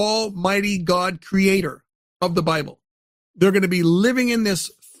is the almighty God creator of the Bible. They're going to be living in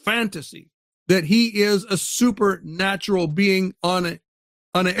this fantasy that he is a supernatural being on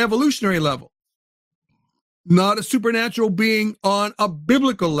an evolutionary level, not a supernatural being on a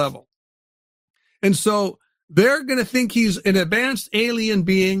biblical level. And so they're going to think he's an advanced alien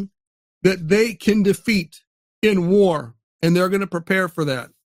being that they can defeat in war, and they're going to prepare for that.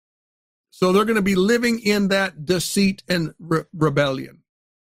 So they're going to be living in that deceit and rebellion.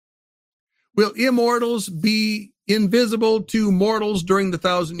 Will immortals be invisible to mortals during the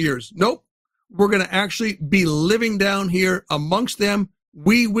 1,000 years? Nope. We're going to actually be living down here amongst them.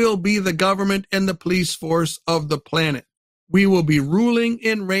 We will be the government and the police force of the planet. We will be ruling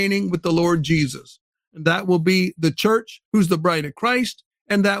and reigning with the Lord Jesus. And that will be the church, who's the bride of Christ,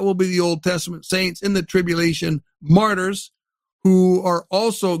 and that will be the Old Testament saints in the tribulation martyrs, who are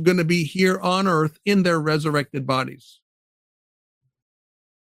also going to be here on earth in their resurrected bodies.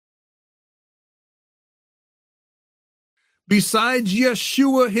 Besides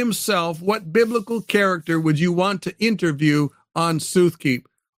Yeshua himself, what biblical character would you want to interview on Soothkeep?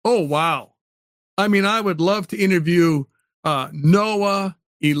 Oh, wow. I mean, I would love to interview Noah,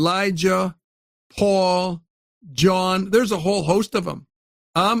 Elijah, Paul, John. There's a whole host of them.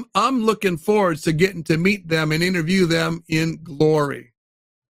 I'm looking forward to getting to meet them and interview them in glory.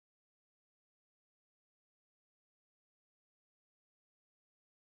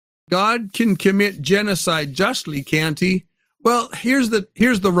 God can commit genocide justly, can't he? Well, here's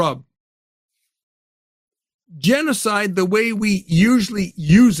the rub. Genocide, the way we usually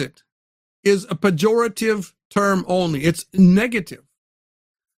use it, is a pejorative term only. It's negative.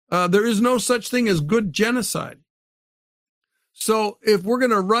 There is no such thing as good genocide. So if we're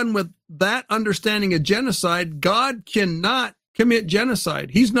going to run with that understanding of genocide, God cannot commit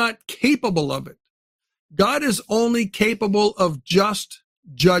genocide. He's not capable of it. God is only capable of just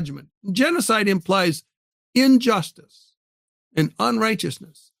judgment. Genocide implies injustice and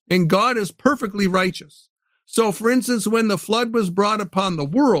unrighteousness, and God is perfectly righteous. So, for instance, when the flood was brought upon the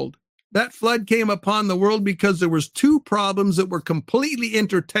world, that flood came upon the world because there was two problems that were completely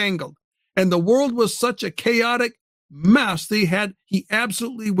intertangled, and the world was such a chaotic mess. He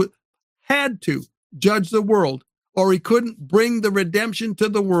absolutely had to judge the world, or he couldn't bring the redemption to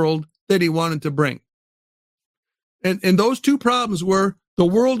the world that he wanted to bring. And those two problems were the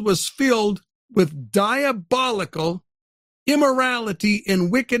world was filled with diabolical immorality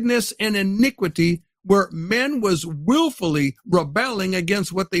and wickedness and iniquity, where men was willfully rebelling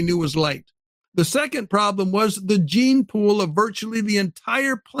against what they knew was light. The second problem was the gene pool of virtually the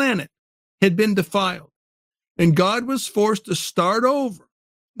entire planet had been defiled, and God was forced to start over.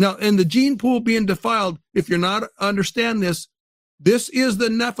 Now, in the gene pool being defiled, if you're not understand this is the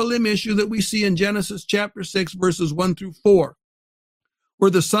Nephilim issue that we see in Genesis chapter 6, verses 1 through 4, where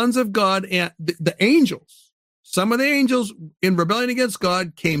the sons of God and the angels, some of the angels in rebellion against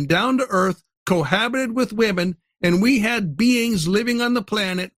God, came down to earth, cohabited with women, and we had beings living on the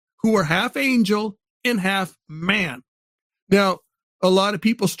planet who were half angel and half man. Now, a lot of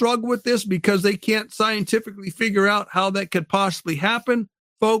people struggle with this because they can't scientifically figure out how that could possibly happen.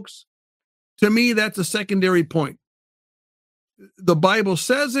 Folks, to me, that's a secondary point. The Bible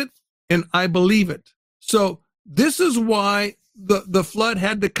says it, and I believe it. So this is why the flood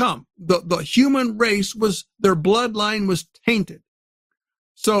had to come. The human race their bloodline was tainted.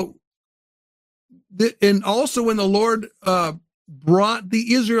 So, and also when the Lord brought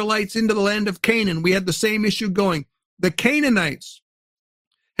the Israelites into the land of Canaan, we had the same issue going. The Canaanites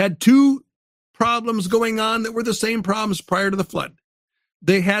had two problems going on that were the same problems prior to the flood.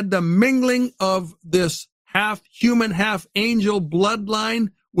 They had the mingling of this half human, half angel bloodline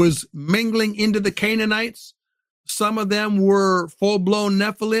was mingling into the Canaanites. Some of them were full-blown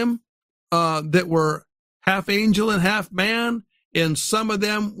Nephilim that were half angel and half man, and some of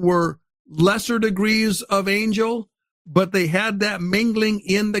them were lesser degrees of angel, but they had that mingling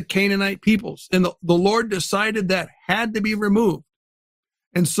in the Canaanite peoples. And the Lord decided that had to be removed.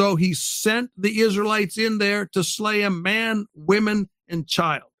 And so he sent the Israelites in there to slay a man, women, and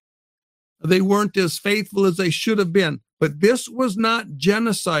child. They weren't as faithful as they should have been. But this was not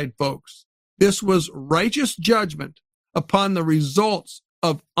genocide, folks. This was righteous judgment upon the results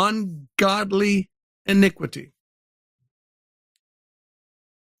of ungodly iniquity.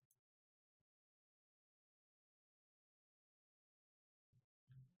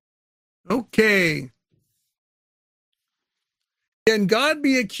 Okay. Can God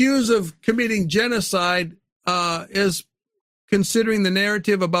be accused of committing genocide as considering the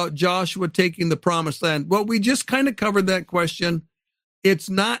narrative about Joshua taking the promised land? Well, we just kind of covered that question. It's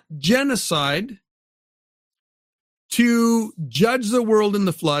not genocide to judge the world in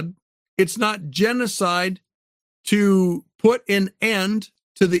the flood. It's not genocide to put an end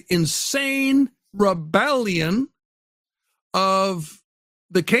to the insane rebellion of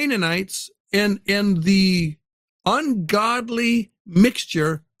the Canaanites and the ungodly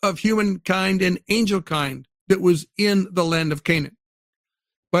mixture of humankind and angel kind that was in the land of Canaan.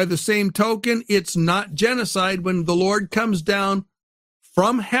 By the same token, it's not genocide when the Lord comes down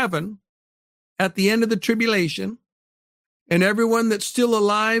from heaven at the end of the tribulation, and everyone that's still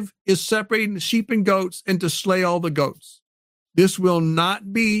alive is separating the sheep and goats and to slay all the goats. This will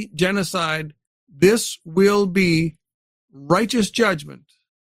not be genocide. This will be righteous judgment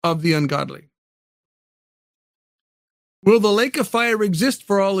of the ungodly. Will the lake of fire exist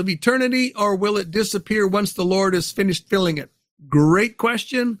for all of eternity, or will it disappear once the Lord has finished filling it? Great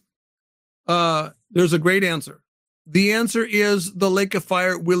question. There's a great answer. The answer is the lake of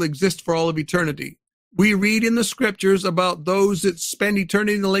fire will exist for all of eternity. We read in the scriptures about those that spend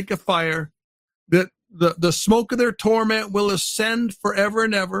eternity in the lake of fire, that the smoke of their torment will ascend forever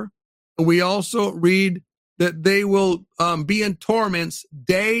and ever. We also read that they will be in torments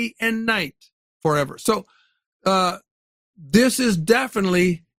day and night forever. So this is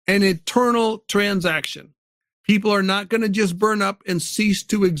definitely an eternal transaction. People are not going to just burn up and cease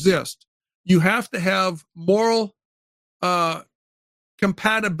to exist. You have to have moral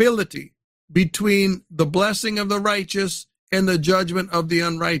compatibility between the blessing of the righteous and the judgment of the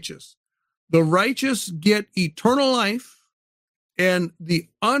unrighteous. The righteous get eternal life, and the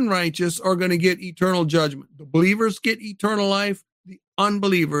unrighteous are going to get eternal judgment. The believers get eternal life. The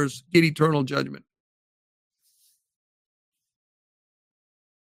unbelievers get eternal judgment.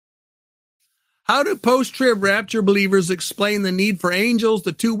 How do post-trib rapture believers explain the need for angels,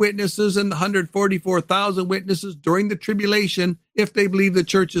 the 2 witnesses, and the 144,000 witnesses during the tribulation if they believe the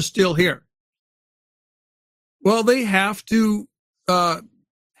church is still here? Well, they have to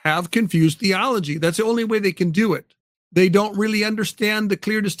have confused theology. That's the only way they can do it. They don't really understand the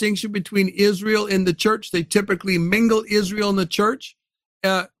clear distinction between Israel and the church. They typically mingle Israel and the church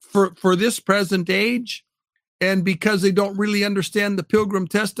for this present age. And because they don't really understand the pilgrim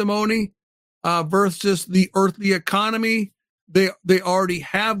testimony versus the earthly economy, they already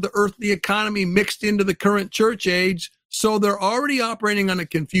have the earthly economy mixed into the current church age. So they're already operating on a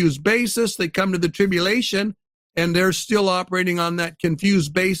confused basis. They come to the tribulation and they're still operating on that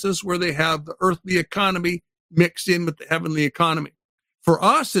confused basis where they have the earthly economy mixed in with the heavenly economy. For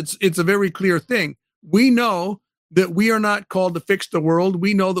us, it's a very clear thing. We know that we are not called to fix the world.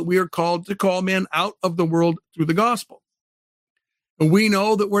 We know that we are called to call men out of the world through the gospel. And we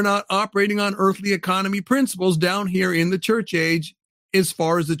know that we're not operating on earthly economy principles down here in the church age as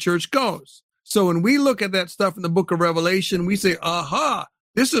far as the church goes. So when we look at that stuff in the book of Revelation, we say, aha,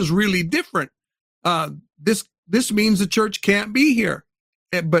 this is really different. This means the church can't be here.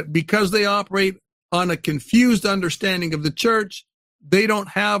 But because they operate on a confused understanding of the church, they don't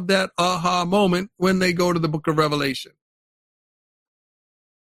have that aha moment when they go to the book of Revelation.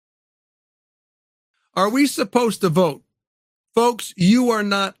 Are we supposed to vote? Folks, you are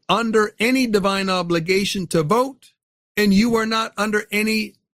not under any divine obligation to vote, and you are not under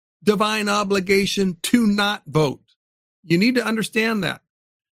any divine obligation to not vote. You need to understand that.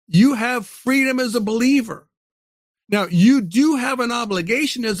 You have freedom as a believer. Now, you do have an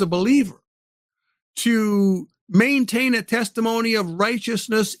obligation as a believer to maintain a testimony of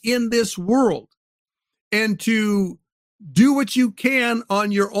righteousness in this world and to do what you can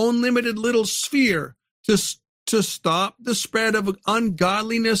on your own limited little sphere to stop the spread of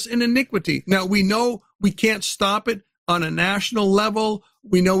ungodliness and iniquity. Now, we know we can't stop it on a national level.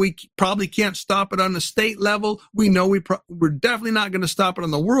 We know we probably can't stop it on the state level. We know we're definitely not going to stop it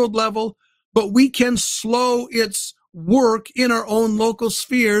on the world level, but we can slow its work in our own local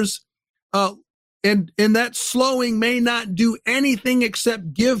spheres. And that slowing may not do anything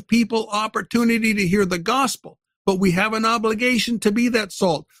except give people opportunity to hear the gospel. But we have an obligation to be that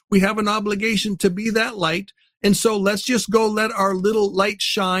salt. We have an obligation to be that light. And so let's just go let our little light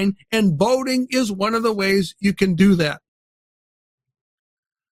shine. And voting is one of the ways you can do that.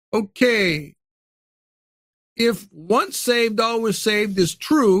 Okay. If once saved, always saved is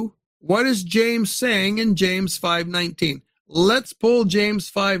true, what is James saying in James 5:19? Let's pull James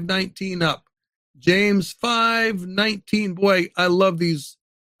 5:19 up. James 5:19. Boy, I love these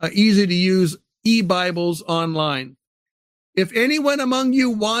easy to use e-Bibles online. If anyone among you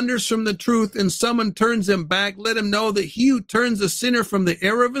wanders from the truth and someone turns him back, let him know that he who turns a sinner from the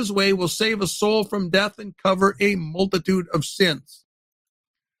error of his way will save a soul from death and cover a multitude of sins.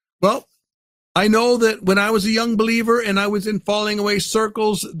 Well, I know that when I was a young believer and I was in falling away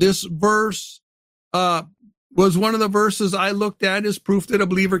circles, this verse was one of the verses I looked at as proof that a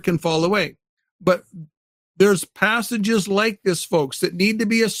believer can fall away. But there's passages like this, folks, that need to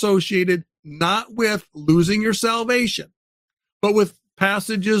be associated not with losing your salvation, but with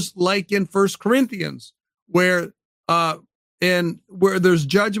passages like in 1 Corinthians, where there's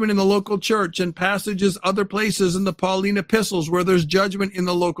judgment in the local church, and passages other places in the Pauline epistles where there's judgment in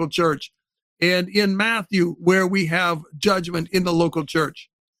the local church, and in Matthew where we have judgment in the local church.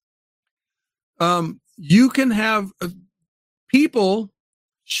 You can have people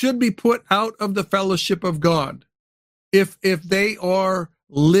should be put out of the fellowship of God if they are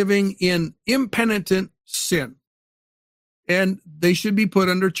living in impenitent sin, and they should be put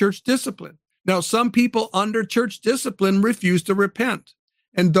under church discipline. Now, some people under church discipline refuse to repent,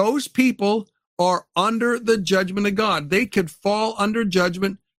 and those people are under the judgment of God. They could fall under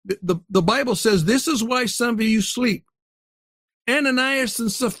judgment. The Bible says this is why some of you sleep. Ananias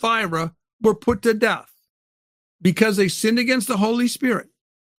and Sapphira were put to death because they sinned against the Holy Spirit.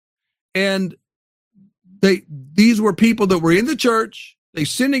 And these were people that were in the church. They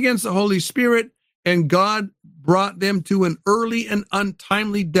sinned against the Holy Spirit, and God brought them to an early and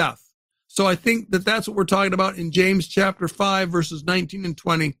untimely death. So I think that that's what we're talking about in James chapter 5, verses 19 and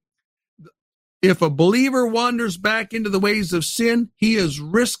 20. If a believer wanders back into the ways of sin, he is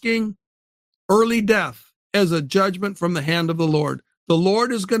risking early death as a judgment from the hand of the Lord. The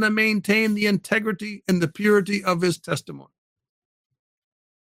Lord is going to maintain the integrity and the purity of his testimony.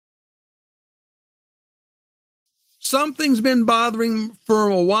 Something's been bothering for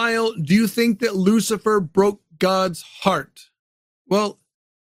a while. Do you think that Lucifer broke God's heart? Well,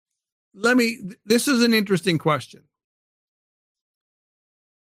 this is an interesting question.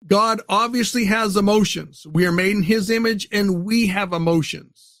 God obviously has emotions. We are made in his image and we have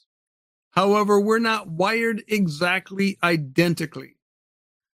emotions. However, we're not wired exactly identically.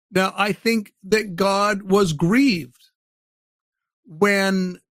 Now, I think that God was grieved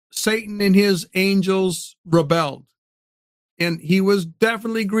when Satan and his angels rebelled. And he was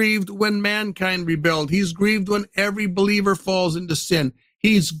definitely grieved when mankind rebelled. He's grieved when every believer falls into sin.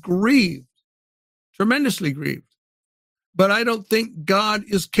 He's grieved, tremendously grieved. But I don't think God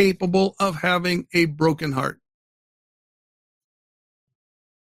is capable of having a broken heart.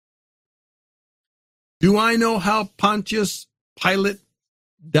 Do I know how Pontius Pilate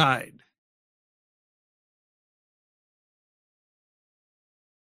died?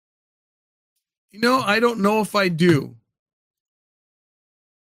 I don't know if I do.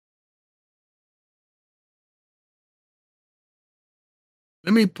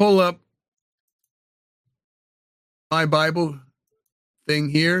 Let me pull up my Bible thing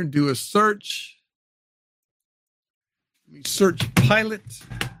here, do a search. Let me search Pilate.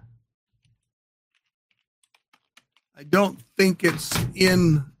 I don't think it's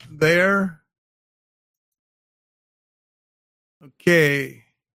in there. Okay.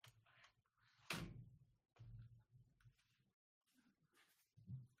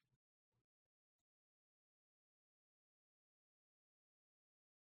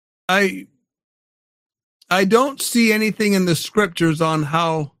 I don't see anything in the scriptures on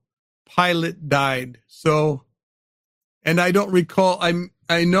how Pilate died. So, and I don't recall,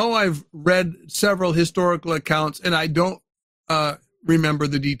 I know I've read several historical accounts and I don't remember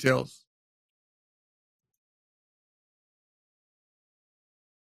the details.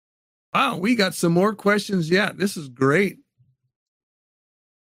 Wow, we got some more questions yet. This is great.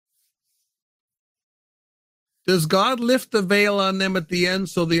 Does God lift the veil on them at the end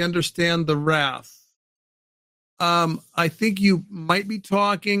so they understand the wrath? I think you might be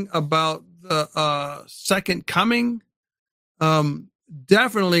talking about the second coming.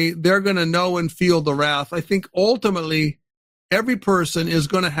 Definitely, they're going to know and feel the wrath. I think ultimately, every person is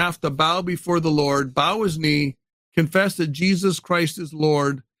going to have to bow before the Lord, bow his knee, confess that Jesus Christ is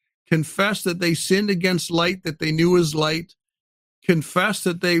Lord, confess that they sinned against light that they knew was light, confess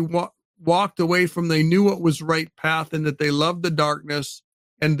that they walked away from they knew what was right path and that they loved the darkness,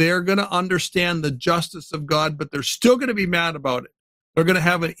 and they're going to understand the justice of God, but they're still going to be mad about it. They're going to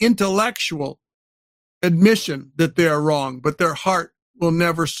have an intellectual admission that they are wrong, but their heart will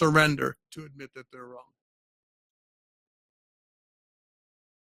never surrender to admit that they're wrong.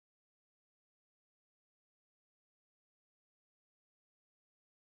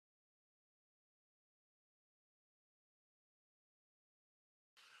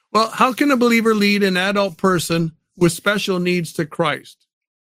 Well, how can a believer lead an adult person with special needs to Christ?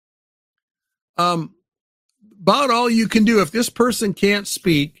 About all you can do. If this person can't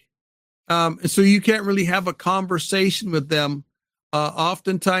speak, so you can't really have a conversation with them,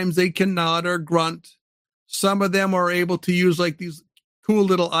 oftentimes they can nod or grunt. Some of them are able to use like these cool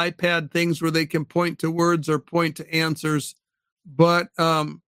little iPad things where they can point to words or point to answers. But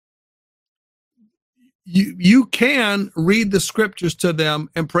you can read the scriptures to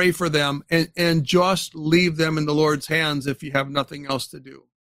them and pray for them and just leave them in the Lord's hands if you have nothing else to do.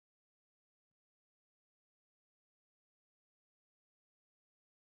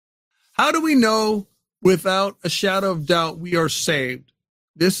 How do we know without a shadow of doubt we are saved?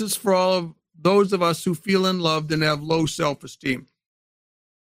 This is for all of those of us who feel unloved and have low self-esteem.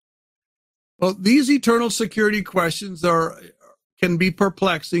 Well, these eternal security questions can be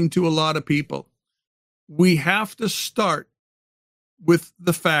perplexing to a lot of people. We have to start with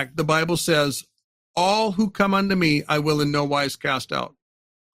the fact the Bible says, all who come unto me, I will in no wise cast out.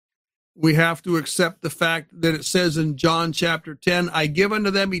 We have to accept the fact that it says in John chapter 10, I give unto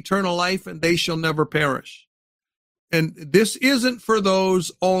them eternal life and they shall never perish. And this isn't for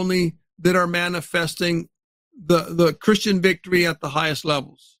those only that are manifesting the Christian victory at the highest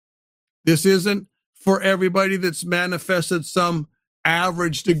levels. This isn't for everybody that's manifested some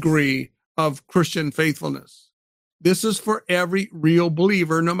average degree of Christian faithfulness. This is for every real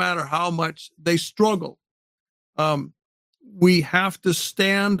believer, no matter how much they struggle. We have to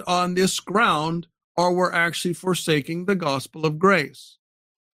stand on this ground or we're actually forsaking the gospel of grace.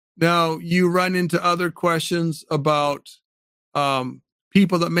 Now, you run into other questions about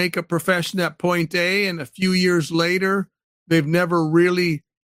people that make a profession at point A and a few years later, they've never really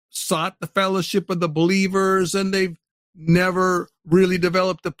sought the fellowship of the believers and they've never really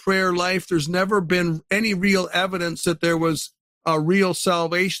developed a prayer life. There's never been any real evidence that there was a real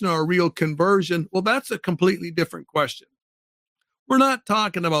salvation or a real conversion. Well, that's a completely different question. We're not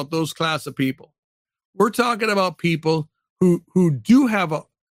talking about those class of people. We're talking about people who do have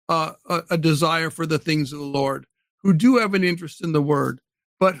a desire for the things of the Lord, who do have an interest in the word,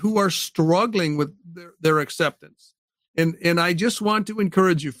 but who are struggling with their acceptance. And I just want to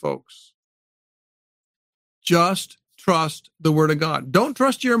encourage you folks, just trust the word of God. Don't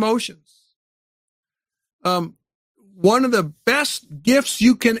trust your emotions. One of the best gifts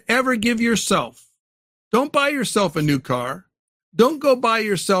you can ever give yourself, don't buy yourself a new car. Don't go buy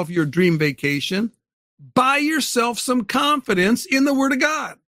yourself your dream vacation. Buy yourself some confidence in the word of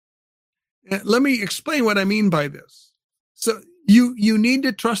God. Let me explain what I mean by this. So you need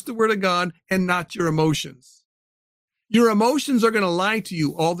to trust the word of God and not your emotions. Your emotions are going to lie to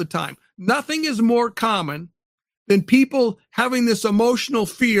you all the time. Nothing is more common than people having this emotional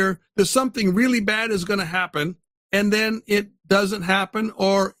fear that something really bad is going to happen, and then it doesn't happen,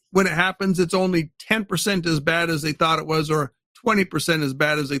 or when it happens, it's only 10% as bad as they thought it was, or 20% as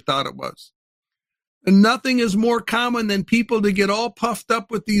bad as they thought it was. And nothing is more common than people to get all puffed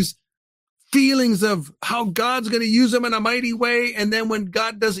up with these feelings of how God's going to use them in a mighty way. And then when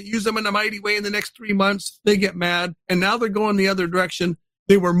God doesn't use them in a mighty way in the next 3 months, they get mad. And now they're going the other direction.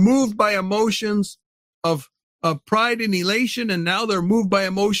 They were moved by emotions of pride and elation. And now they're moved by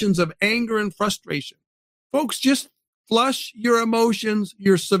emotions of anger and frustration. Folks, just flush your emotions,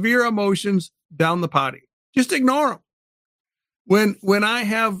 your severe emotions down the potty. Just ignore them. When I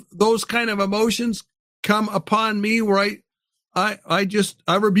have those kind of emotions come upon me where I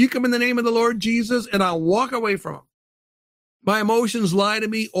rebuke them in the name of the Lord Jesus, and I walk away from them. My emotions lie to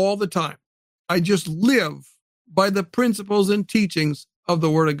me all the time. I just live by the principles and teachings of the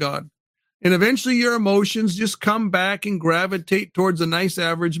word of God. And eventually your emotions just come back and gravitate towards a nice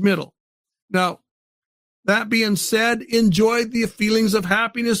average middle. Now, that being said, enjoy the feelings of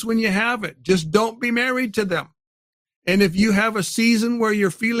happiness when you have it. Just don't be married to them. And if you have a season where you're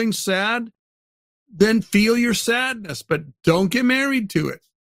feeling sad, then feel your sadness, but don't get married to it.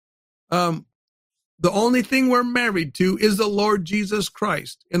 The only thing we're married to is the Lord Jesus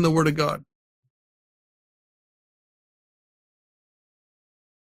Christ in the Word of God.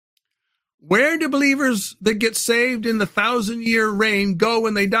 Where do believers that get saved in the 1,000-year reign go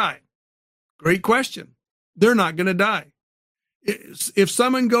when they die? Great question. They're not going to die. If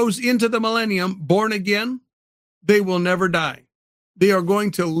someone goes into the millennium born again, they will never die. They are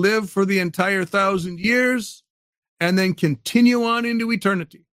going to live for the entire 1,000 years and then continue on into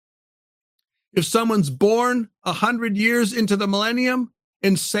eternity. If someone's born 100 years into the millennium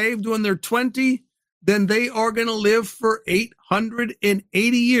and saved when they're 20, then they are going to live for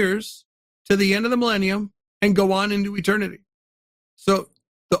 880 years to the end of the millennium and go on into eternity. So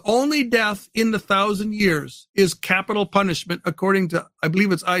the only death in the 1,000 years is capital punishment, according to, I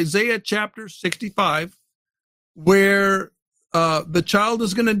believe it's Isaiah chapter 65, where the child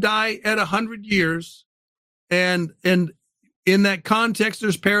is going to die at 100 years. And in that context,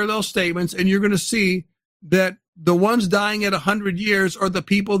 there's parallel statements, and you're going to see that the ones dying at 100 years are the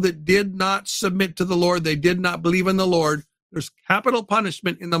people that did not submit to the Lord. They did not believe in the Lord. There's capital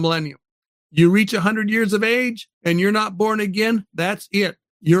punishment in the millennium. You reach 100 years of age and you're not born again, that's it.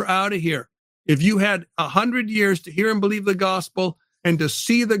 You're out of here. If you had 100 years to hear and believe the gospel and to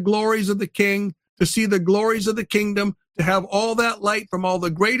see the glories of the King, to see the glories of the kingdom, to have all that light from all the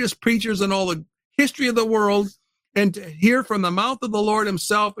greatest preachers in all the history of the world, and to hear from the mouth of the Lord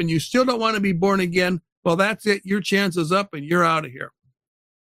himself, and you still don't want to be born again, well, that's it. Your chance is up and you're out of here.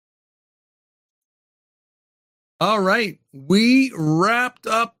 All right. We wrapped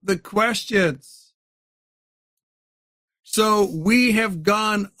up the questions. So we have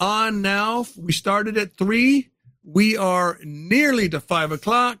gone on now. We started at 3. We are nearly to 5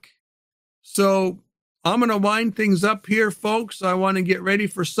 o'clock. So I'm going to wind things up here, folks. I want to get ready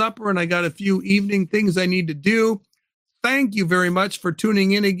for supper, and I got a few evening things I need to do. Thank you very much for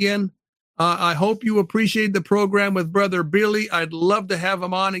tuning in again. I hope you appreciate the program with Brother Billy. I'd love to have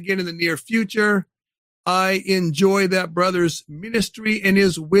him on again in the near future. I enjoy that brother's ministry and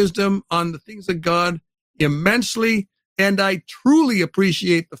his wisdom on the things of God immensely, and I truly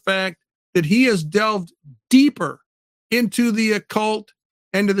appreciate the fact that he has delved deeper into the occult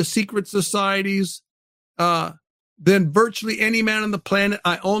and to the secret societies than virtually any man on the planet.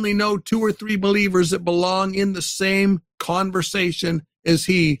 I only know 2 or 3 believers that belong in the same conversation as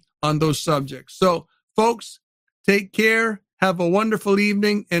he on those subjects. So, folks, take care. Have a wonderful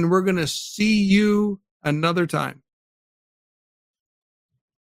evening, and we're going to see you another time.